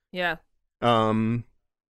 Yeah. Yeah.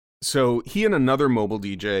 So he and another mobile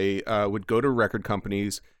DJ would go to record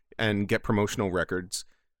companies and get promotional records,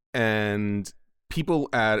 and people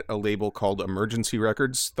at a label called Emergency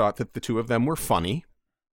Records thought that the two of them were funny.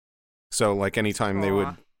 So like anytime they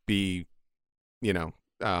would be,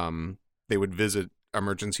 they would visit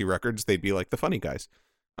Emergency Records, they'd be like the funny guys.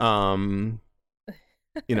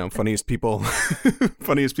 Funniest people,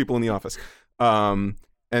 funniest people in the office. And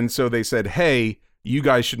so they said, hey, you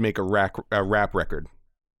guys should make a rap record.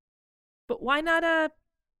 But why not a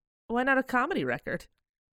comedy record?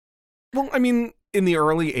 Well, I mean, in the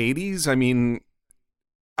early 80s, I mean,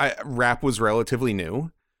 rap was relatively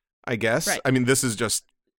new, I guess. Right. I mean, this is just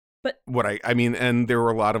what I mean, and there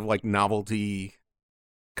were a lot of like novelty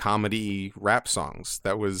comedy rap songs.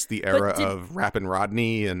 That was the era of Rappin'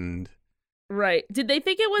 Rodney and Right. Did they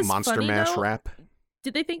think it was Monster funny, Mash though? rap.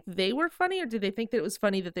 Did they think they were funny, or did they think that it was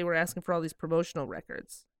funny that they were asking for all these promotional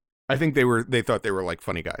records? I think they thought they were like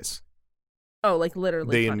funny guys. Oh, like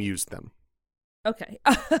literally They funny. amused them. Okay.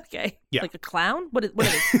 Okay. Yeah. Like a clown? What are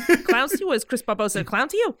they? Clowns to you? Was Chris Barbosa a clown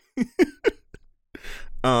to you?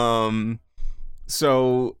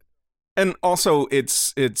 So, and also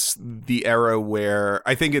it's the era where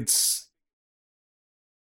I think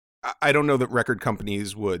I don't know that record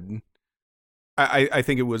companies would, I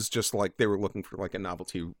think it was just like they were looking for like a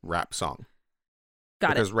novelty rap song.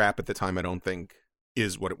 Because rap at the time, I don't think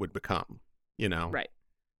is what it would become, Right.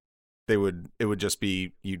 It would just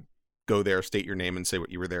be, you'd go there, state your name and say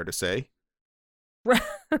what you were there to say.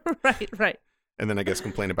 Right. And then I guess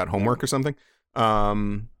complain about homework or something.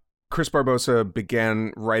 Chris Barbosa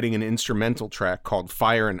began writing an instrumental track called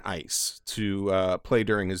Fire and Ice to play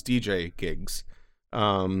during his DJ gigs.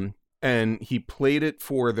 And he played it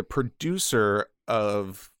for the producer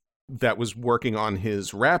that was working on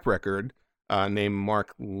his rap record, named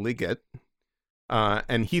Mark Liggett.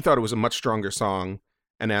 And he thought it was a much stronger song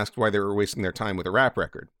and asked why they were wasting their time with a rap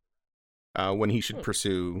record when he should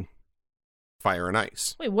pursue Fire and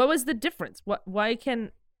Ice. Wait, what was the difference? Why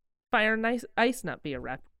can Fire and Ice not be a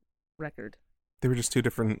rap record? They were just two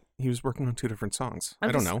different. He was working on two different songs.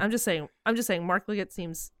 I don't know. I'm just saying. Mark Liggett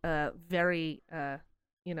seems very,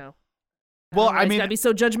 Well, I mean, gotta be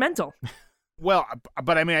so judgmental. Well,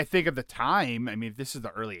 but I mean, I think at the time, I mean, if this is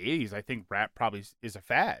the early 80s, I think rap probably is a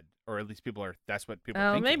fad, or at least that's what people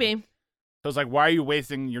are thinking. Maybe. So it's like, why are you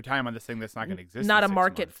wasting your time on this thing that's not going to exist? Not in a 6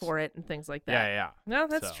 market months? for it and things like that. Yeah. No,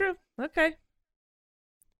 that's So. true. Okay.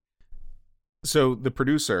 So the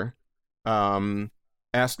producer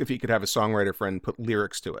asked if he could have a songwriter friend put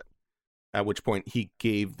lyrics to it, at which point he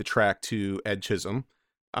gave the track to Ed Chisholm,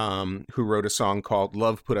 who wrote a song called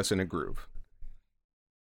Love Put Us in a Groove.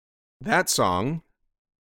 That song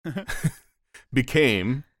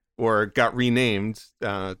became, or got renamed,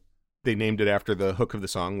 they named it after the hook of the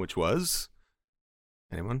song, which was...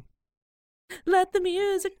 Anyone? Let the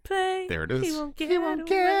music play. There it is. He won't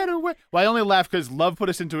get away. Well, I only laugh because Love Put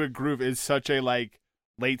Us Into a Groove is such a late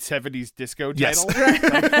 70s disco Yes.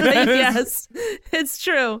 title. Yes, it's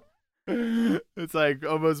true. It's like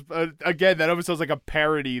almost, again, that almost sounds like a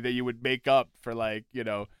parody that you would make up for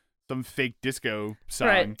some fake disco song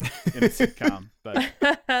Right. in a sitcom.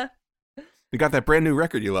 But You got that brand new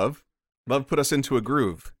record you love. Love Put Us Into a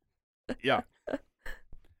Groove. yeah.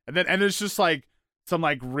 And it's just like some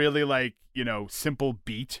really simple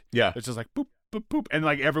beat. Yeah. It's just like boop, boop, boop, and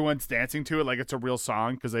like everyone's dancing to it like it's a real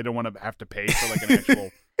song because they don't want to have to pay for like an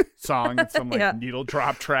actual song. It's some like Yeah. needle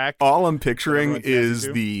drop track. All I'm picturing Everyone's dancing is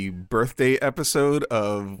to. the birthday episode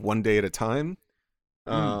of One Day at a Time.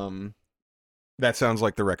 That sounds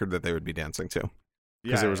like the record that they would be dancing to,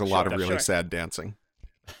 because there was a lot of really sad dancing.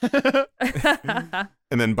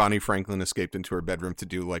 And then Bonnie Franklin escaped into her bedroom to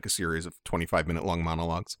do like a series of 25-minute long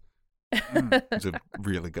monologues. It was a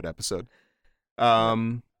really good episode.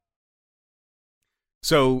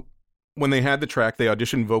 So when they had the track, they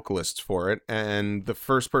auditioned vocalists for it, and the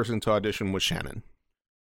first person to audition was Shannon.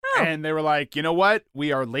 And they were like, you know what?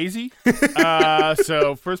 We are lazy.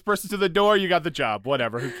 So first person to the door, you got the job.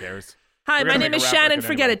 Whatever. Who cares? Hi, We're my gonna name make is a rap Shannon. record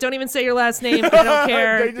Forget anyway. it. Don't even say your last name. I don't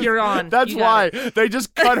care. They just- You're on. That's You got why it. they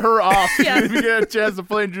just cut her off. Yeah. She didn't even get a chance to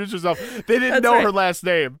fully introduce herself. They didn't That's know right. her last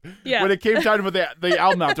name. Yeah. When it came time to put the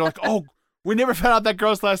album out, they're like, oh, we never found out that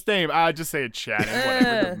girl's last name. I just say it's Shannon. Whatever.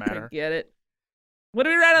 It doesn't matter. I get it. What do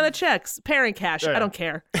we write on the checks? Parent cash. Yeah. I don't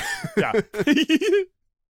care. Yeah.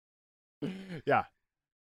 Yeah.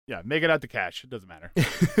 Yeah. Make it out to cash. It doesn't matter.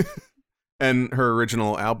 And her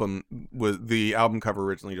original album the album cover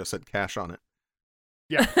originally just said Cash on it.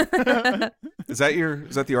 Yeah. Is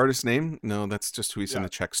that the artist's name? No, that's just who he sent Yeah. the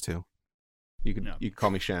checks to. You could No. you could call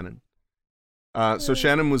me Shannon. So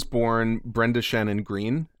Shannon was born Brenda Shannon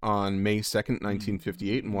Green on May 2nd,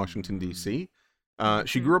 1958 in Washington, D.C.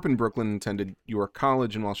 She grew up in Brooklyn and attended York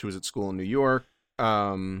College, and while she was at school in New York,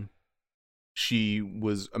 she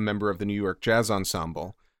was a member of the New York Jazz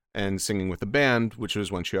Ensemble and singing with a band, which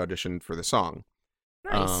was when she auditioned for the song.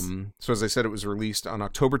 Nice. So as I said, it was released on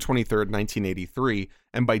October 23rd, 1983,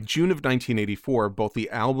 and by June of 1984, both the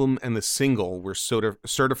album and the single were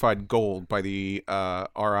certified gold by the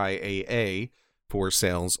RIAA for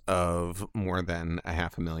sales of more than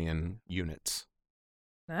 500,000 units.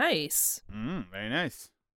 Nice. Very nice.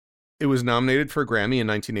 It was nominated for a Grammy in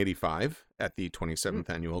 1985 at the 27th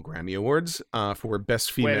Annual Grammy Awards for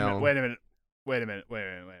Best Female. Wait a minute.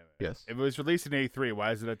 Yes. If it was released in 83,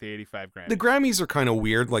 why is it at the 85 Grammys? The Grammys are kind of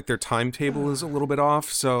weird. Like, their timetable is a little bit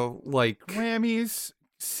off, so, like... Grammys?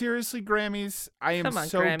 Seriously, Grammys? I am Come on,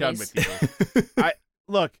 so done Grammys. with you.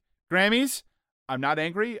 Look, Grammys, I'm not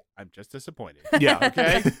angry. I'm just disappointed. Yeah.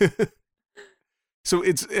 Okay? So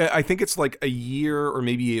it's, I think it's like a year or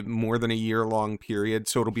maybe more than a year long period.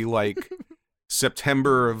 So it'll be like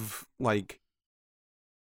September of like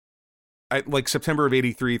September of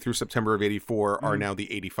 83 through September of 84 are now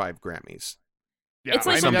the 85 Grammys. Yeah, It's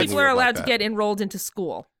like Something when people weird are like allowed to that. get enrolled into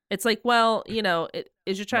school. It's like, well,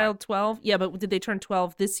 is your child 12? Yeah, but did they turn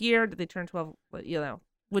 12 this year? Did they turn 12,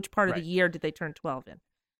 which part of the Right. year did they turn 12 in?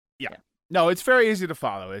 No, it's very easy to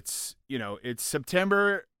follow. It's, it's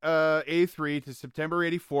September 83 to September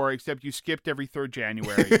 84, except you skipped every third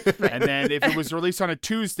January. And then if it was released on a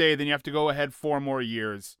Tuesday, then you have to go ahead 4 more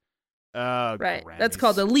years. Right. That's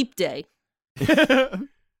called a leap day.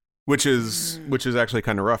 Which is actually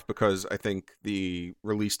kind of rough because I think the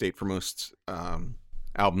release date for most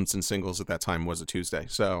albums and singles at that time was a Tuesday.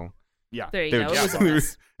 So Yeah. There you they're go. It was just- a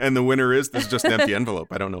mess. and the winner is this is just an empty envelope.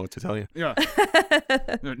 I don't know what to tell you. Yeah.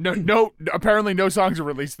 No. Apparently, no songs are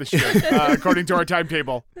released this year, according to our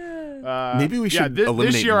timetable. Maybe we should This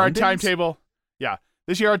eliminate year, Mondays? our timetable. Yeah.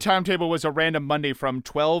 This year, our timetable was a random Monday from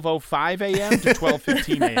 12:05 a.m. to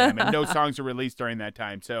 12:15 a.m. and no songs are released during that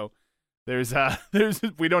time. So there's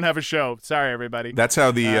we don't have a show. Sorry, everybody. That's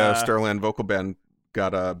how the Starland Vocal Band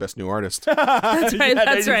got Best New Artist. That's right. Yeah,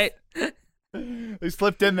 That's right. They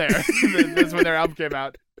slipped in there. That's when their album came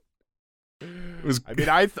out. It was I mean,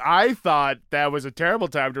 I thought that was a terrible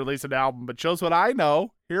time to release an album, but shows what I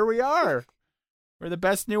know. Here we are. We're the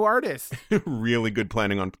best new artists. really good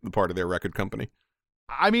planning on the part of their record company.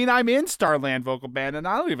 I mean, I'm in Starland Vocal Band, and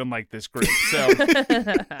I don't even like this group. So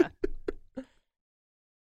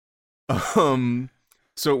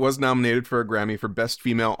So it was nominated for a Grammy for Best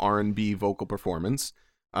Female R&B Vocal Performance.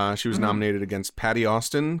 She was nominated against Patty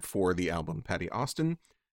Austin for the album Patty Austin,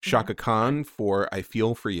 Shaka Khan for I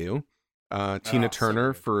Feel For You, Tina so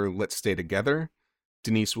Turner good. for Let's Stay Together,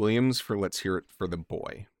 Denise Williams for Let's Hear It for the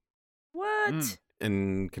Boy. What?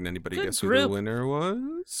 And can anybody Good guess who the group. winner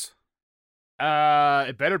was?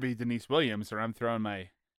 it better be Denise Williams, or I'm throwing my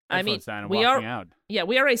I mean, headphones down and we walking are- out. Yeah,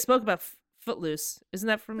 we already spoke about Footloose. Isn't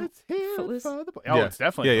that from Let's hear it Footloose? for the boy. Oh, Yeah. it's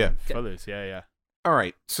definitely Yeah, from Footloose. Yeah. All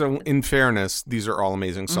right. So in fairness, these are all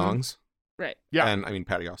amazing songs. Right. Yeah. And I mean,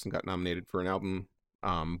 Patty Austin got nominated for an album,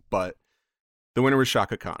 but the winner was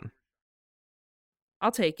Shaka Khan.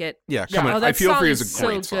 I'll take it. Yeah, Yeah. come Oh, on. that I Feel song For You is is a so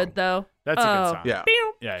great song. good, though. That's a good Oh. song. Yeah.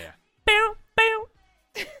 Pew, Yeah. pew, pew.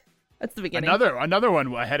 That's the beginning. Another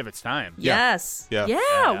one ahead of its time. Yes. Yeah.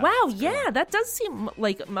 Yeah. Wow. Yeah. That does seem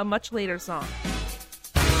like a much later song.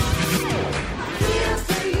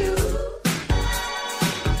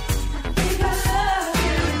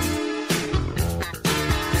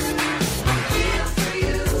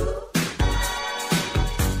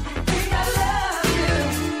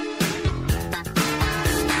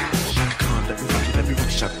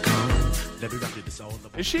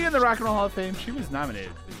 Is she in the Rock and Roll Hall of Fame? She was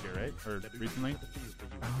nominated this year, right? Or recently?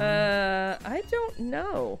 I don't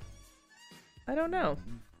know.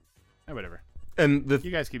 Whatever. And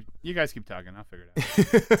You guys keep talking. I'll figure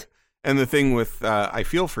it out. and the thing with I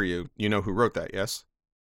Feel For You, you know who wrote that, yes?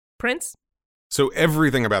 Prince? So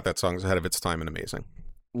everything about that song is ahead of its time and amazing.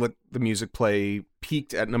 Let the Music Play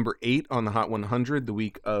peaked at number 8 on the Hot 100 the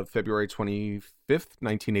week of February 25th,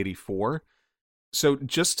 1984. So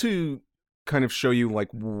just to kind of show you like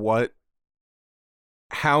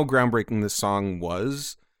how groundbreaking this song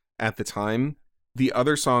was at the time, the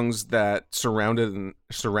other songs that surrounded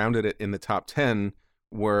it in the top 10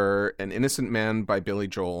 were An Innocent Man by Billy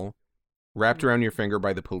Joel, Wrapped Around Your Finger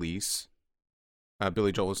by The Police.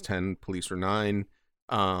 Billy Joel was 10, Police were 9.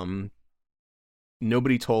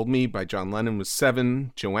 Nobody Told Me by John Lennon was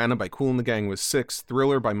 7. Joanna by Kool and the Gang was 6.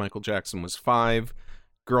 Thriller by Michael Jackson was 5.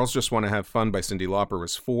 Girls Just Want to Have Fun by Cyndi Lauper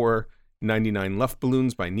was 4. 99 Luft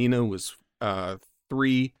Balloons by Nina was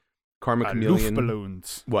 3. Karma Chameleon.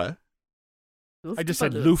 Luftballons. What? I just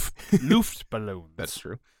said Luftballons. That's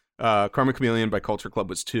true. Karma Chameleon by Culture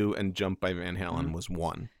Club was 2, and Jump by Van Halen was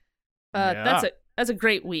 1. That's a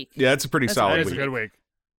great week. Yeah, it's a pretty That's solid That is week. a good week.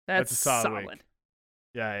 That's a solid solid. week.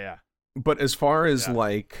 Yeah. But as far as Yeah.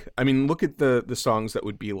 like, I mean, look at the songs that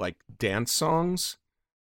would be like dance songs.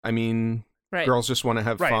 I mean, Right. Girls Just Want to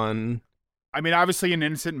Have Right. Fun. I mean, obviously An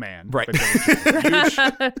Innocent Man. Right. but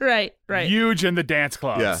huge, right. huge in the dance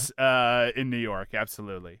clubs in New York.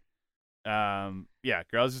 Absolutely. Yeah,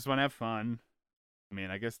 Girls Just Want to Have Fun. I mean,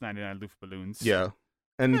 I guess 99 Luftballons. Yeah.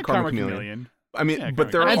 And Karma Chameleon. I mean, Yeah,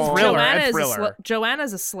 but Karma they're And Chameleon. all... Thriller. Joanna and is Thriller.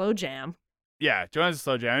 Joanna's a slow jam. Yeah, Joanna's a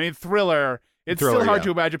slow jam. I mean, Thriller. It's Thriller, still hard yeah.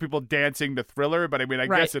 to imagine people dancing to Thriller, but I mean, I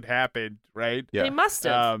Right. guess it happened, right? Yeah. They must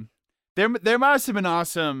have. There must have been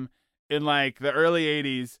awesome in like the early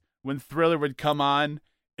 '80s when Thriller would come on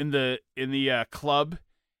in the club,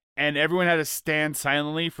 and everyone had to stand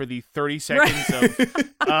silently for the 30 seconds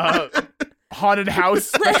of haunted house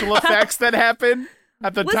special effects that happen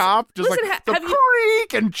at the top, just listen, like the have you-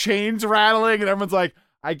 creak and chains rattling, and everyone's like,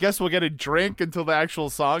 "I guess we'll get a drink until the actual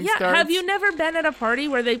song Yeah, starts." have you never been at a party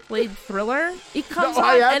where they played Thriller? It comes No,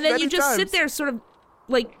 I on, have and then many you just sit times. there sort of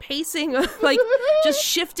like pacing, like just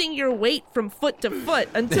shifting your weight from foot to foot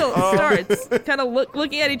until it starts. Kind of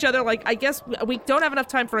looking at each other like, I guess we don't have enough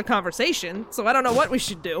time for a conversation, so I don't know what we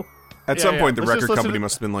should do. At Yeah, some yeah. point, the Let's just record listen company to-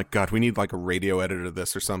 must have been like, God, we need like a radio edit of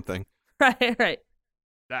this or something. Right.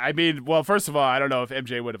 I mean, well, first of all, I don't know if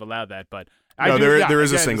MJ would have allowed that, but No, there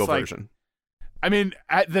is a again, single it's like- version. I mean,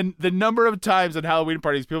 at the number of times at Halloween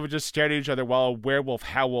parties, people would just stare at each other while a werewolf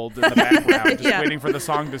howled in the background, just Yeah. waiting for the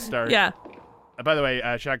song to start. Yeah. By the way,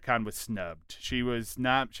 Shaka Khan was snubbed. She was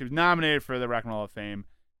nominated for the Rock and Roll Hall of Fame,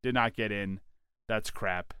 did not get in. That's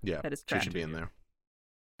crap. Yeah, That is she trash. should be in there.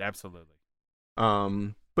 Absolutely.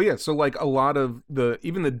 But yeah, so like a lot of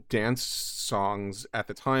even the dance songs at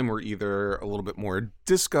the time were either a little bit more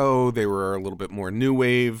disco, they were a little bit more new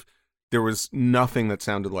wave. There was nothing that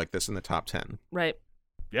sounded like this in the top 10. Right.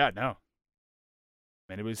 Yeah, no.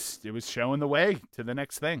 And it was showing the way to the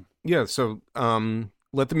next thing. Yeah, so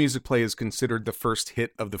Let the Music Play is considered the first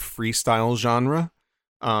hit of the freestyle genre,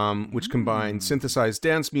 which combines synthesized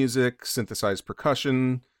dance music, synthesized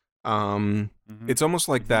percussion. It's almost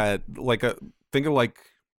like that, think of like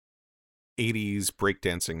 80s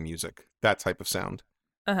breakdancing music, that type of sound.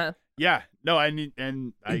 Uh-huh. Yeah, no, I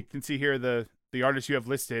can see here the artists you have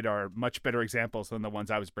listed are much better examples than the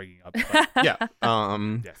ones I was bringing up. But Yeah.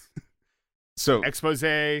 yes. So Expose,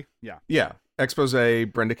 yeah. yeah, Expose,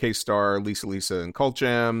 Brenda K. Starr, Lisa and Cult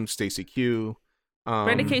Jam, Stacey Q.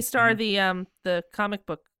 Brenda K. Starr, the comic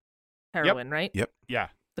book heroine, right? Yep. Yeah.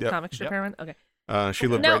 The Yep. comic strip Yep. heroine? Okay. She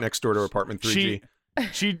lived Now- right next door to apartment 3G.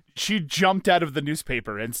 She jumped out of the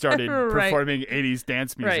newspaper and started Right. performing 80s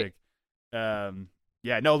dance Right. music.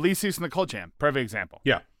 Yeah, no, Lisa and the Cult Jam, perfect example.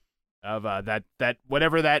 Yeah. Of that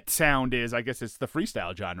whatever that sound is, I guess it's the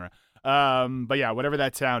freestyle genre. But yeah, whatever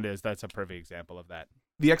that sound is, that's a perfect example of that.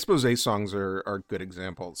 The Expose songs are good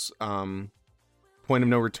examples. Point of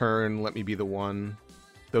No Return, Let Me Be the One.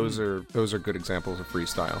 Those are good examples of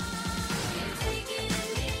freestyle.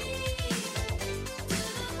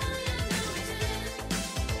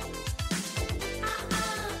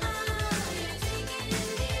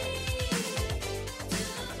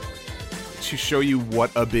 to show you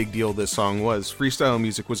what a big deal this song was, freestyle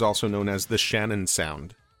music was also known as the Shannon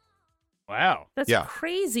sound. Wow. That's Yeah.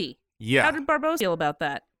 crazy. Yeah. How did Barbosa feel about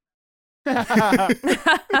that?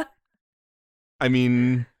 I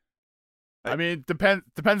mean,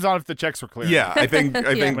 depends on if the checks were clear. yeah, I think I'm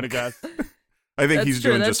gonna guess. I think That's he's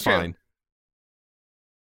true, doing that's just true. fine.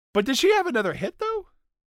 But did she have another hit though?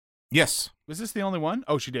 Yes. Was this the only one?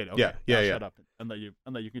 Oh, she did. Okay. Yeah, I'll yeah. Shut up and let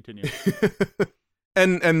you continue.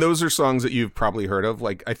 and those are songs that you've probably heard of.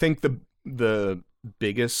 Like, I think the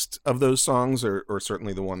biggest of those songs, or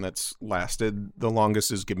certainly the one that's lasted the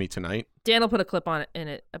longest, is "Give Me Tonight." Dan will put a clip on it in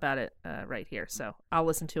it about it right here, so I'll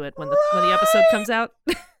listen to it when the episode comes out.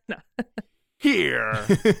 No. Here.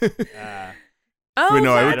 Oh, Wait,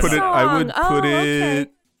 no, I would that put it. I would song. put Oh, it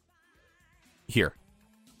okay. here.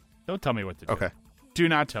 Don't tell me what to do. Okay. Do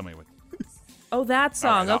not tell me what to do. Oh, that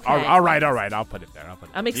song. All right, Okay. All right. I'll put it there.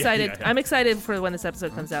 I'm excited. Yeah. I'm excited for when this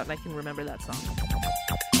episode comes out and I can remember that song.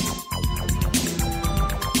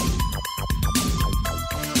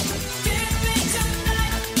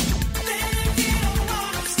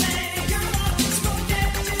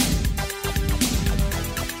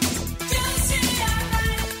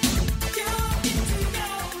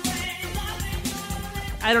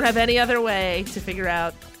 I don't have any other way to figure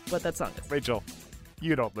out what that song is. Rachel,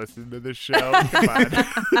 you don't listen to this show. Come on.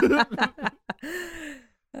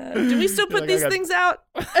 Do we still put Like, these I got- things out?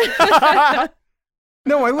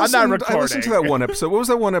 No, I not listened. I recording. listened to that one episode. What was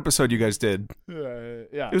that one episode you guys did?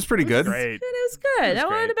 Yeah. It was pretty good. Great. It was good. That's I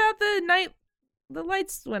wanted great. about the night the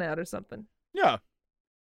lights went out or something. Yeah.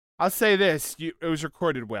 I'll say this. It was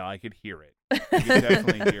recorded well. I could hear it. I could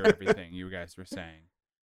definitely hear everything you guys were saying.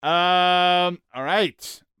 All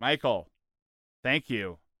right. Michael, thank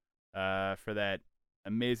you for that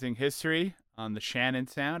amazing history on the Shannon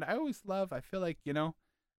sound. I feel like, it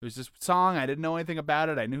was this song. I didn't know anything about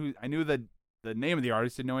it. I knew the name of the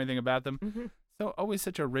artist, didn't know anything about them. Mm-hmm. So always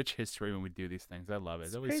such a rich history when we do these things. I love it.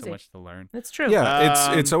 There's always so crazy. much to learn. That's true.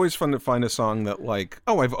 Yeah, it's always fun to find a song that, like,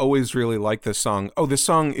 oh, I've always really liked this song. Oh, this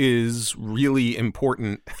song is really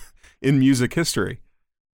important in music history.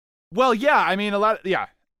 Well, yeah, I mean,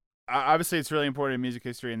 obviously it's really important in music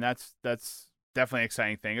history, and that's definitely an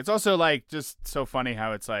exciting thing. It's also like just so funny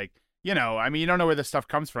how it's like, you don't know where this stuff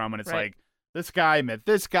comes from, and it's Right. like this guy met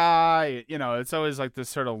this guy. It's always like this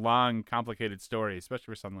sort of long, complicated story, especially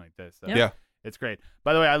for something like this. So Yeah. it's great.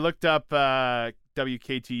 By the way, I looked up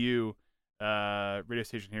WKTU radio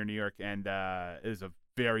station here in New York, and it is a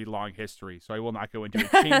very long history, so I will not go into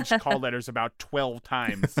it. Changed call letters about 12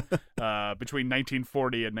 times between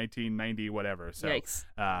 1940 and 1990, whatever. So, Yikes.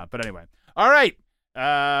 But anyway, all right.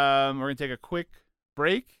 We're gonna take a quick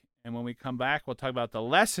break, and when we come back, we'll talk about the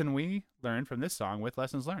lesson we learned from this song with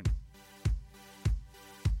Lessons Learned.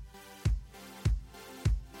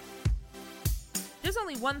 There's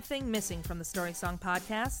only one thing missing from the Story Song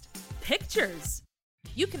podcast: pictures.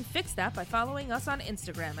 You can fix that by following us on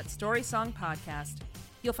Instagram at Story Song Podcast.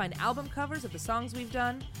 You'll find album covers of the songs we've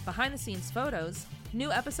done, behind-the-scenes photos,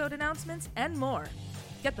 new episode announcements, and more.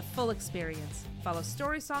 Get the full experience. Follow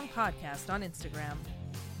Story Song Podcast on Instagram.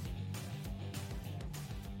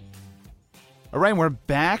 All right, we're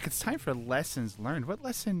back. It's time for Lessons Learned. What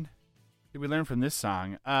lesson did we learn from this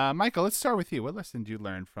song? Michael, let's start with you. What lesson did you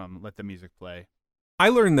learn from Let the Music Play? I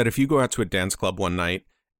learned that if you go out to a dance club one night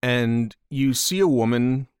and you see a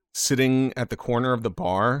woman sitting at the corner of the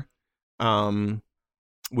bar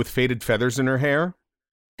with faded feathers in her hair,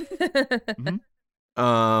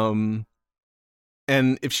 and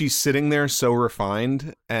if she's sitting there so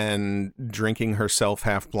refined and drinking herself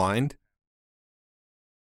half blind,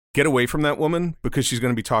 get away from that woman, because she's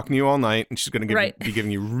going to be talking to you all night and she's going to Right. be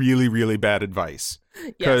giving you really, really bad advice.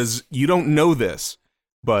 Yes. Because you don't know this,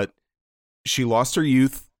 but she lost her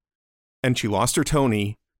youth and she lost her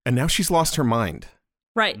Tony, and now she's lost her mind.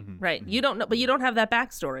 Right, Mhm, right. mhm. You don't know, but you don't have that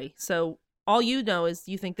backstory. So all you know is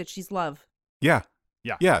you think that she's love. Yeah.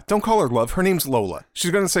 Yeah. Yeah. Don't call her Love. Her name's Lola. She's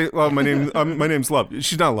going to say, well, my name's Love.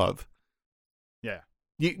 She's not Love. Yeah.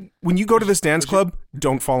 When you go to this dance club,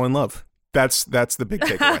 don't fall in love. That's the big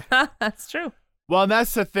takeaway. That's true. Well, and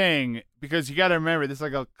that's the thing, because you got to remember, this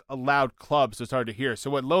is like a loud club, so it's hard to hear. So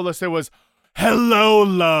what Lola said was, "Hello,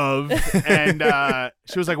 love." And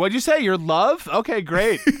she was like, "What'd you say? You're love? Okay,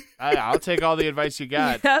 great. I'll take all the advice you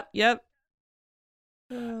got." Yep.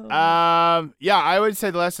 Yeah, I would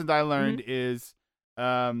say the lesson that I learned is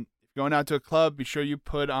if going out to a club, be sure you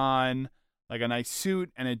put on like a nice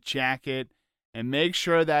suit and a jacket, and make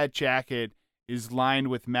sure that jacket is lined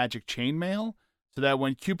with magic chainmail, so that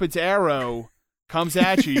when Cupid's arrow comes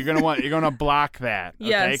at you, you're gonna block that. Okay?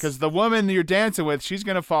 Yes. Because the woman you're dancing with, she's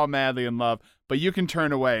gonna fall madly in love, but you can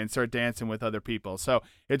turn away and start dancing with other people. So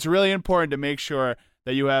it's really important to make sure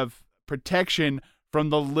that you have protection from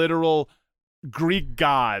the literal Greek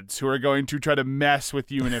gods who are going to try to mess with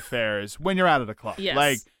human affairs when you're out of the club. Yes.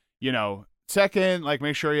 Like, second, like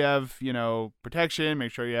make sure you have, protection,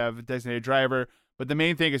 make sure you have a designated driver. But the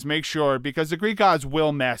main thing is make sure, because the Greek gods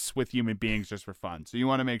will mess with human beings just for fun. So you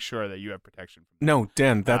want to make sure that you have protection. No,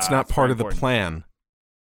 Dan, that's not part of the plan.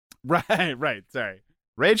 Right. Sorry.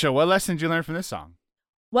 Rachel, what lesson did you learn from this song?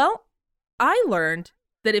 Well, I learned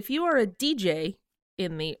that if you are a DJ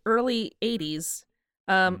in the early 80s,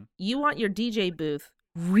 you want your DJ booth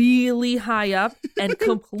really high up and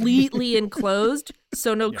completely enclosed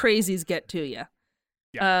so no crazies get to you.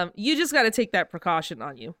 Yeah. You just got to take that precaution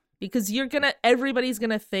on you, because everybody's going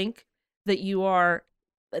to think that you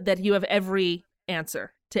have every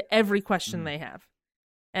answer to every question they have.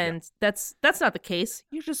 And that's not the case.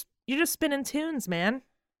 You're just spinning tunes, man.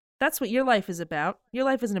 That's what your life is about. Your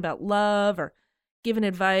life isn't about love or giving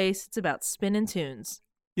advice. It's about spinning tunes.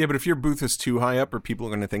 Yeah, but if your booth is too high up, are people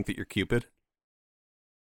going to think that you're Cupid?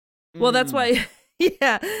 Well, that's why,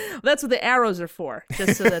 that's what the arrows are for,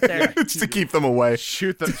 just so that they're... It's to keep them away.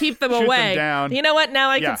 Keep them away. down. You know what? Now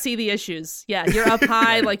I can see the issues. Yeah, you're up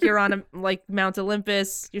high, like you're on Mount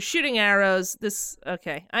Olympus. You're shooting arrows.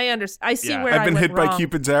 Okay, I understand. I see where I've been hit wrong. by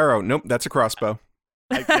Cupid's arrow. Nope, that's a crossbow.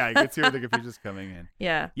 I can see where the confusion's coming in.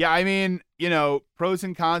 Yeah. Yeah, I mean, pros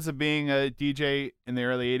and cons of being a DJ in the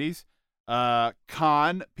early 80s.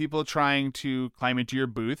 Con, people trying to climb into your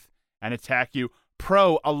booth and attack you.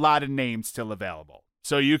 Pro, a lot of names still available.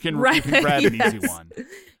 So you can grab an easy one.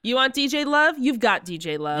 You want DJ Love? You've got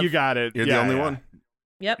DJ Love. You got it. You're the only one.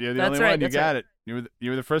 Yep, You're the that's only right. one. You got it. You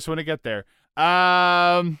were the first one to get there.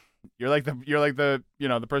 You're like the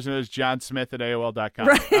the person who is John Smith at AOL.com.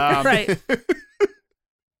 Right.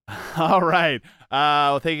 All right.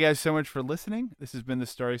 Well, thank you guys so much for listening. This has been the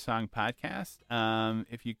Story Song Podcast.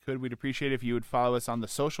 If you could, we'd appreciate it if you would follow us on the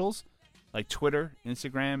socials, like Twitter,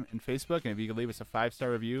 Instagram, and Facebook. And if you could leave us a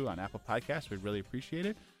 5-star review on Apple Podcasts, we'd really appreciate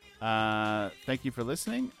it. Thank you for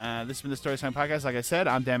listening. This has been the Story Song Podcast. Like I said,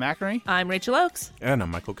 I'm Dan McInerney. I'm Rachel Oakes. And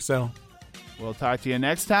I'm Michael Cassell. We'll talk to you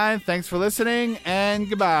next time. Thanks for listening, and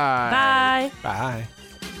goodbye. Bye. Bye.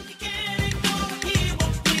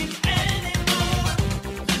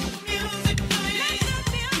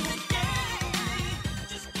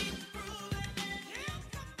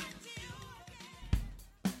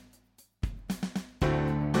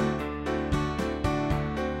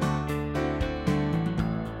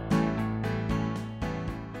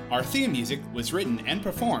 Our theme music was written and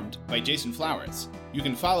performed by Jason Flowers. You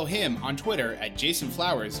can follow him on Twitter at Jason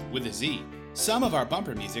Flowers with a Z. Some of our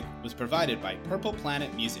bumper music was provided by Purple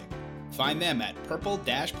Planet Music. Find them at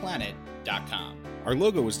purple-planet.com. Our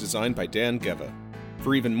logo was designed by Dan Geva.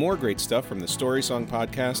 For even more great stuff from the Story Song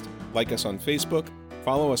Podcast, like us on Facebook,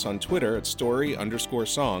 follow us on Twitter at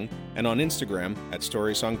story_song, and on Instagram at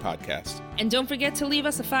Story Song Podcast. And don't forget to leave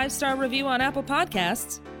us a 5-star review on Apple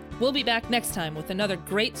Podcasts. We'll be back next time with another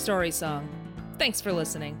great story song. Thanks for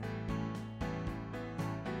listening.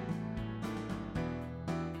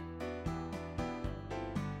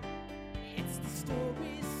 It's the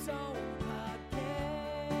Story Song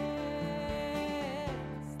Podcast.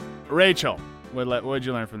 Rachel, what did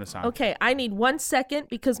you learn from this song? Okay, I need 1 second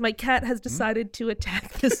because my cat has decided to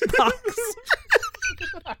attack this box.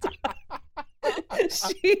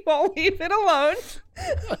 She won't leave it alone.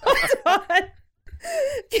 Hold on.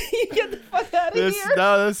 Can you get the fuck out of here?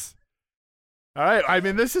 All right. I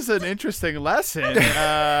mean, this is an interesting lesson.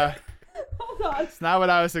 Hold on. It's not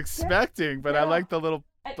what I was expecting, but I like the little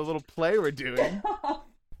play we're doing.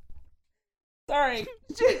 Sorry.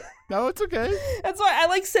 No, it's okay. That's why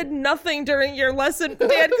I said nothing during your lesson,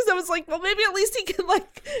 Dan, because I was like, well, maybe at least he can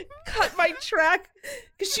cut my track,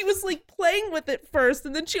 because she was playing with it first,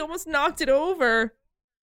 and then she almost knocked it over.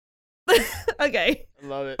 Okay. I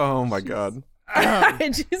love it. Oh my God.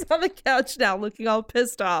 And she's on the couch now, looking all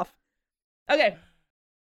pissed off. Okay.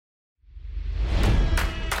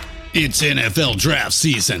 It's NFL draft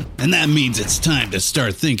season, and that means it's time to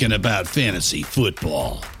start thinking about fantasy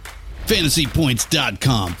football.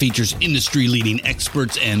 FantasyPoints.com features industry-leading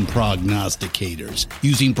experts and prognosticators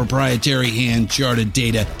using proprietary hand-charted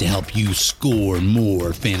data to help you score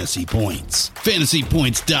more fantasy points.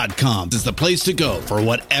 FantasyPoints.com is the place to go for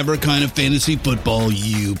whatever kind of fantasy football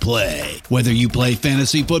you play. Whether you play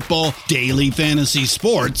fantasy football, daily fantasy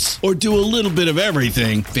sports, or do a little bit of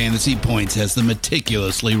everything, Fantasy Points has the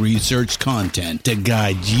meticulously researched content to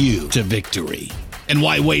guide you to victory. And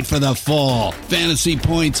why wait for the fall? Fantasy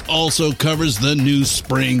Points also covers the new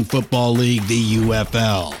spring football league, the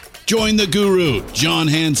UFL. Join the guru, John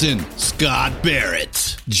Hansen, Scott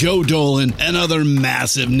Barrett, Joe Dolan, and other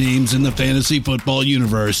massive names in the fantasy football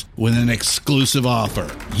universe with an exclusive offer.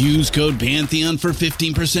 Use code Pantheon for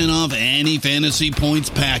 15% off any Fantasy Points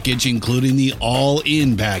package, including the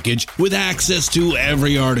all-in package, with access to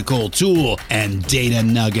every article, tool, and data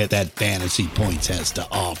nugget that Fantasy Points has to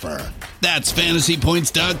offer. That's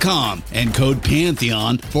fantasypoints.com and code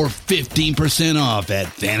Pantheon for 15% off at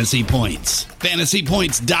Fantasy Points.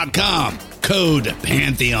 Fantasypoints.com, code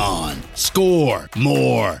Pantheon. Score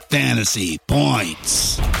more fantasy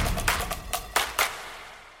points.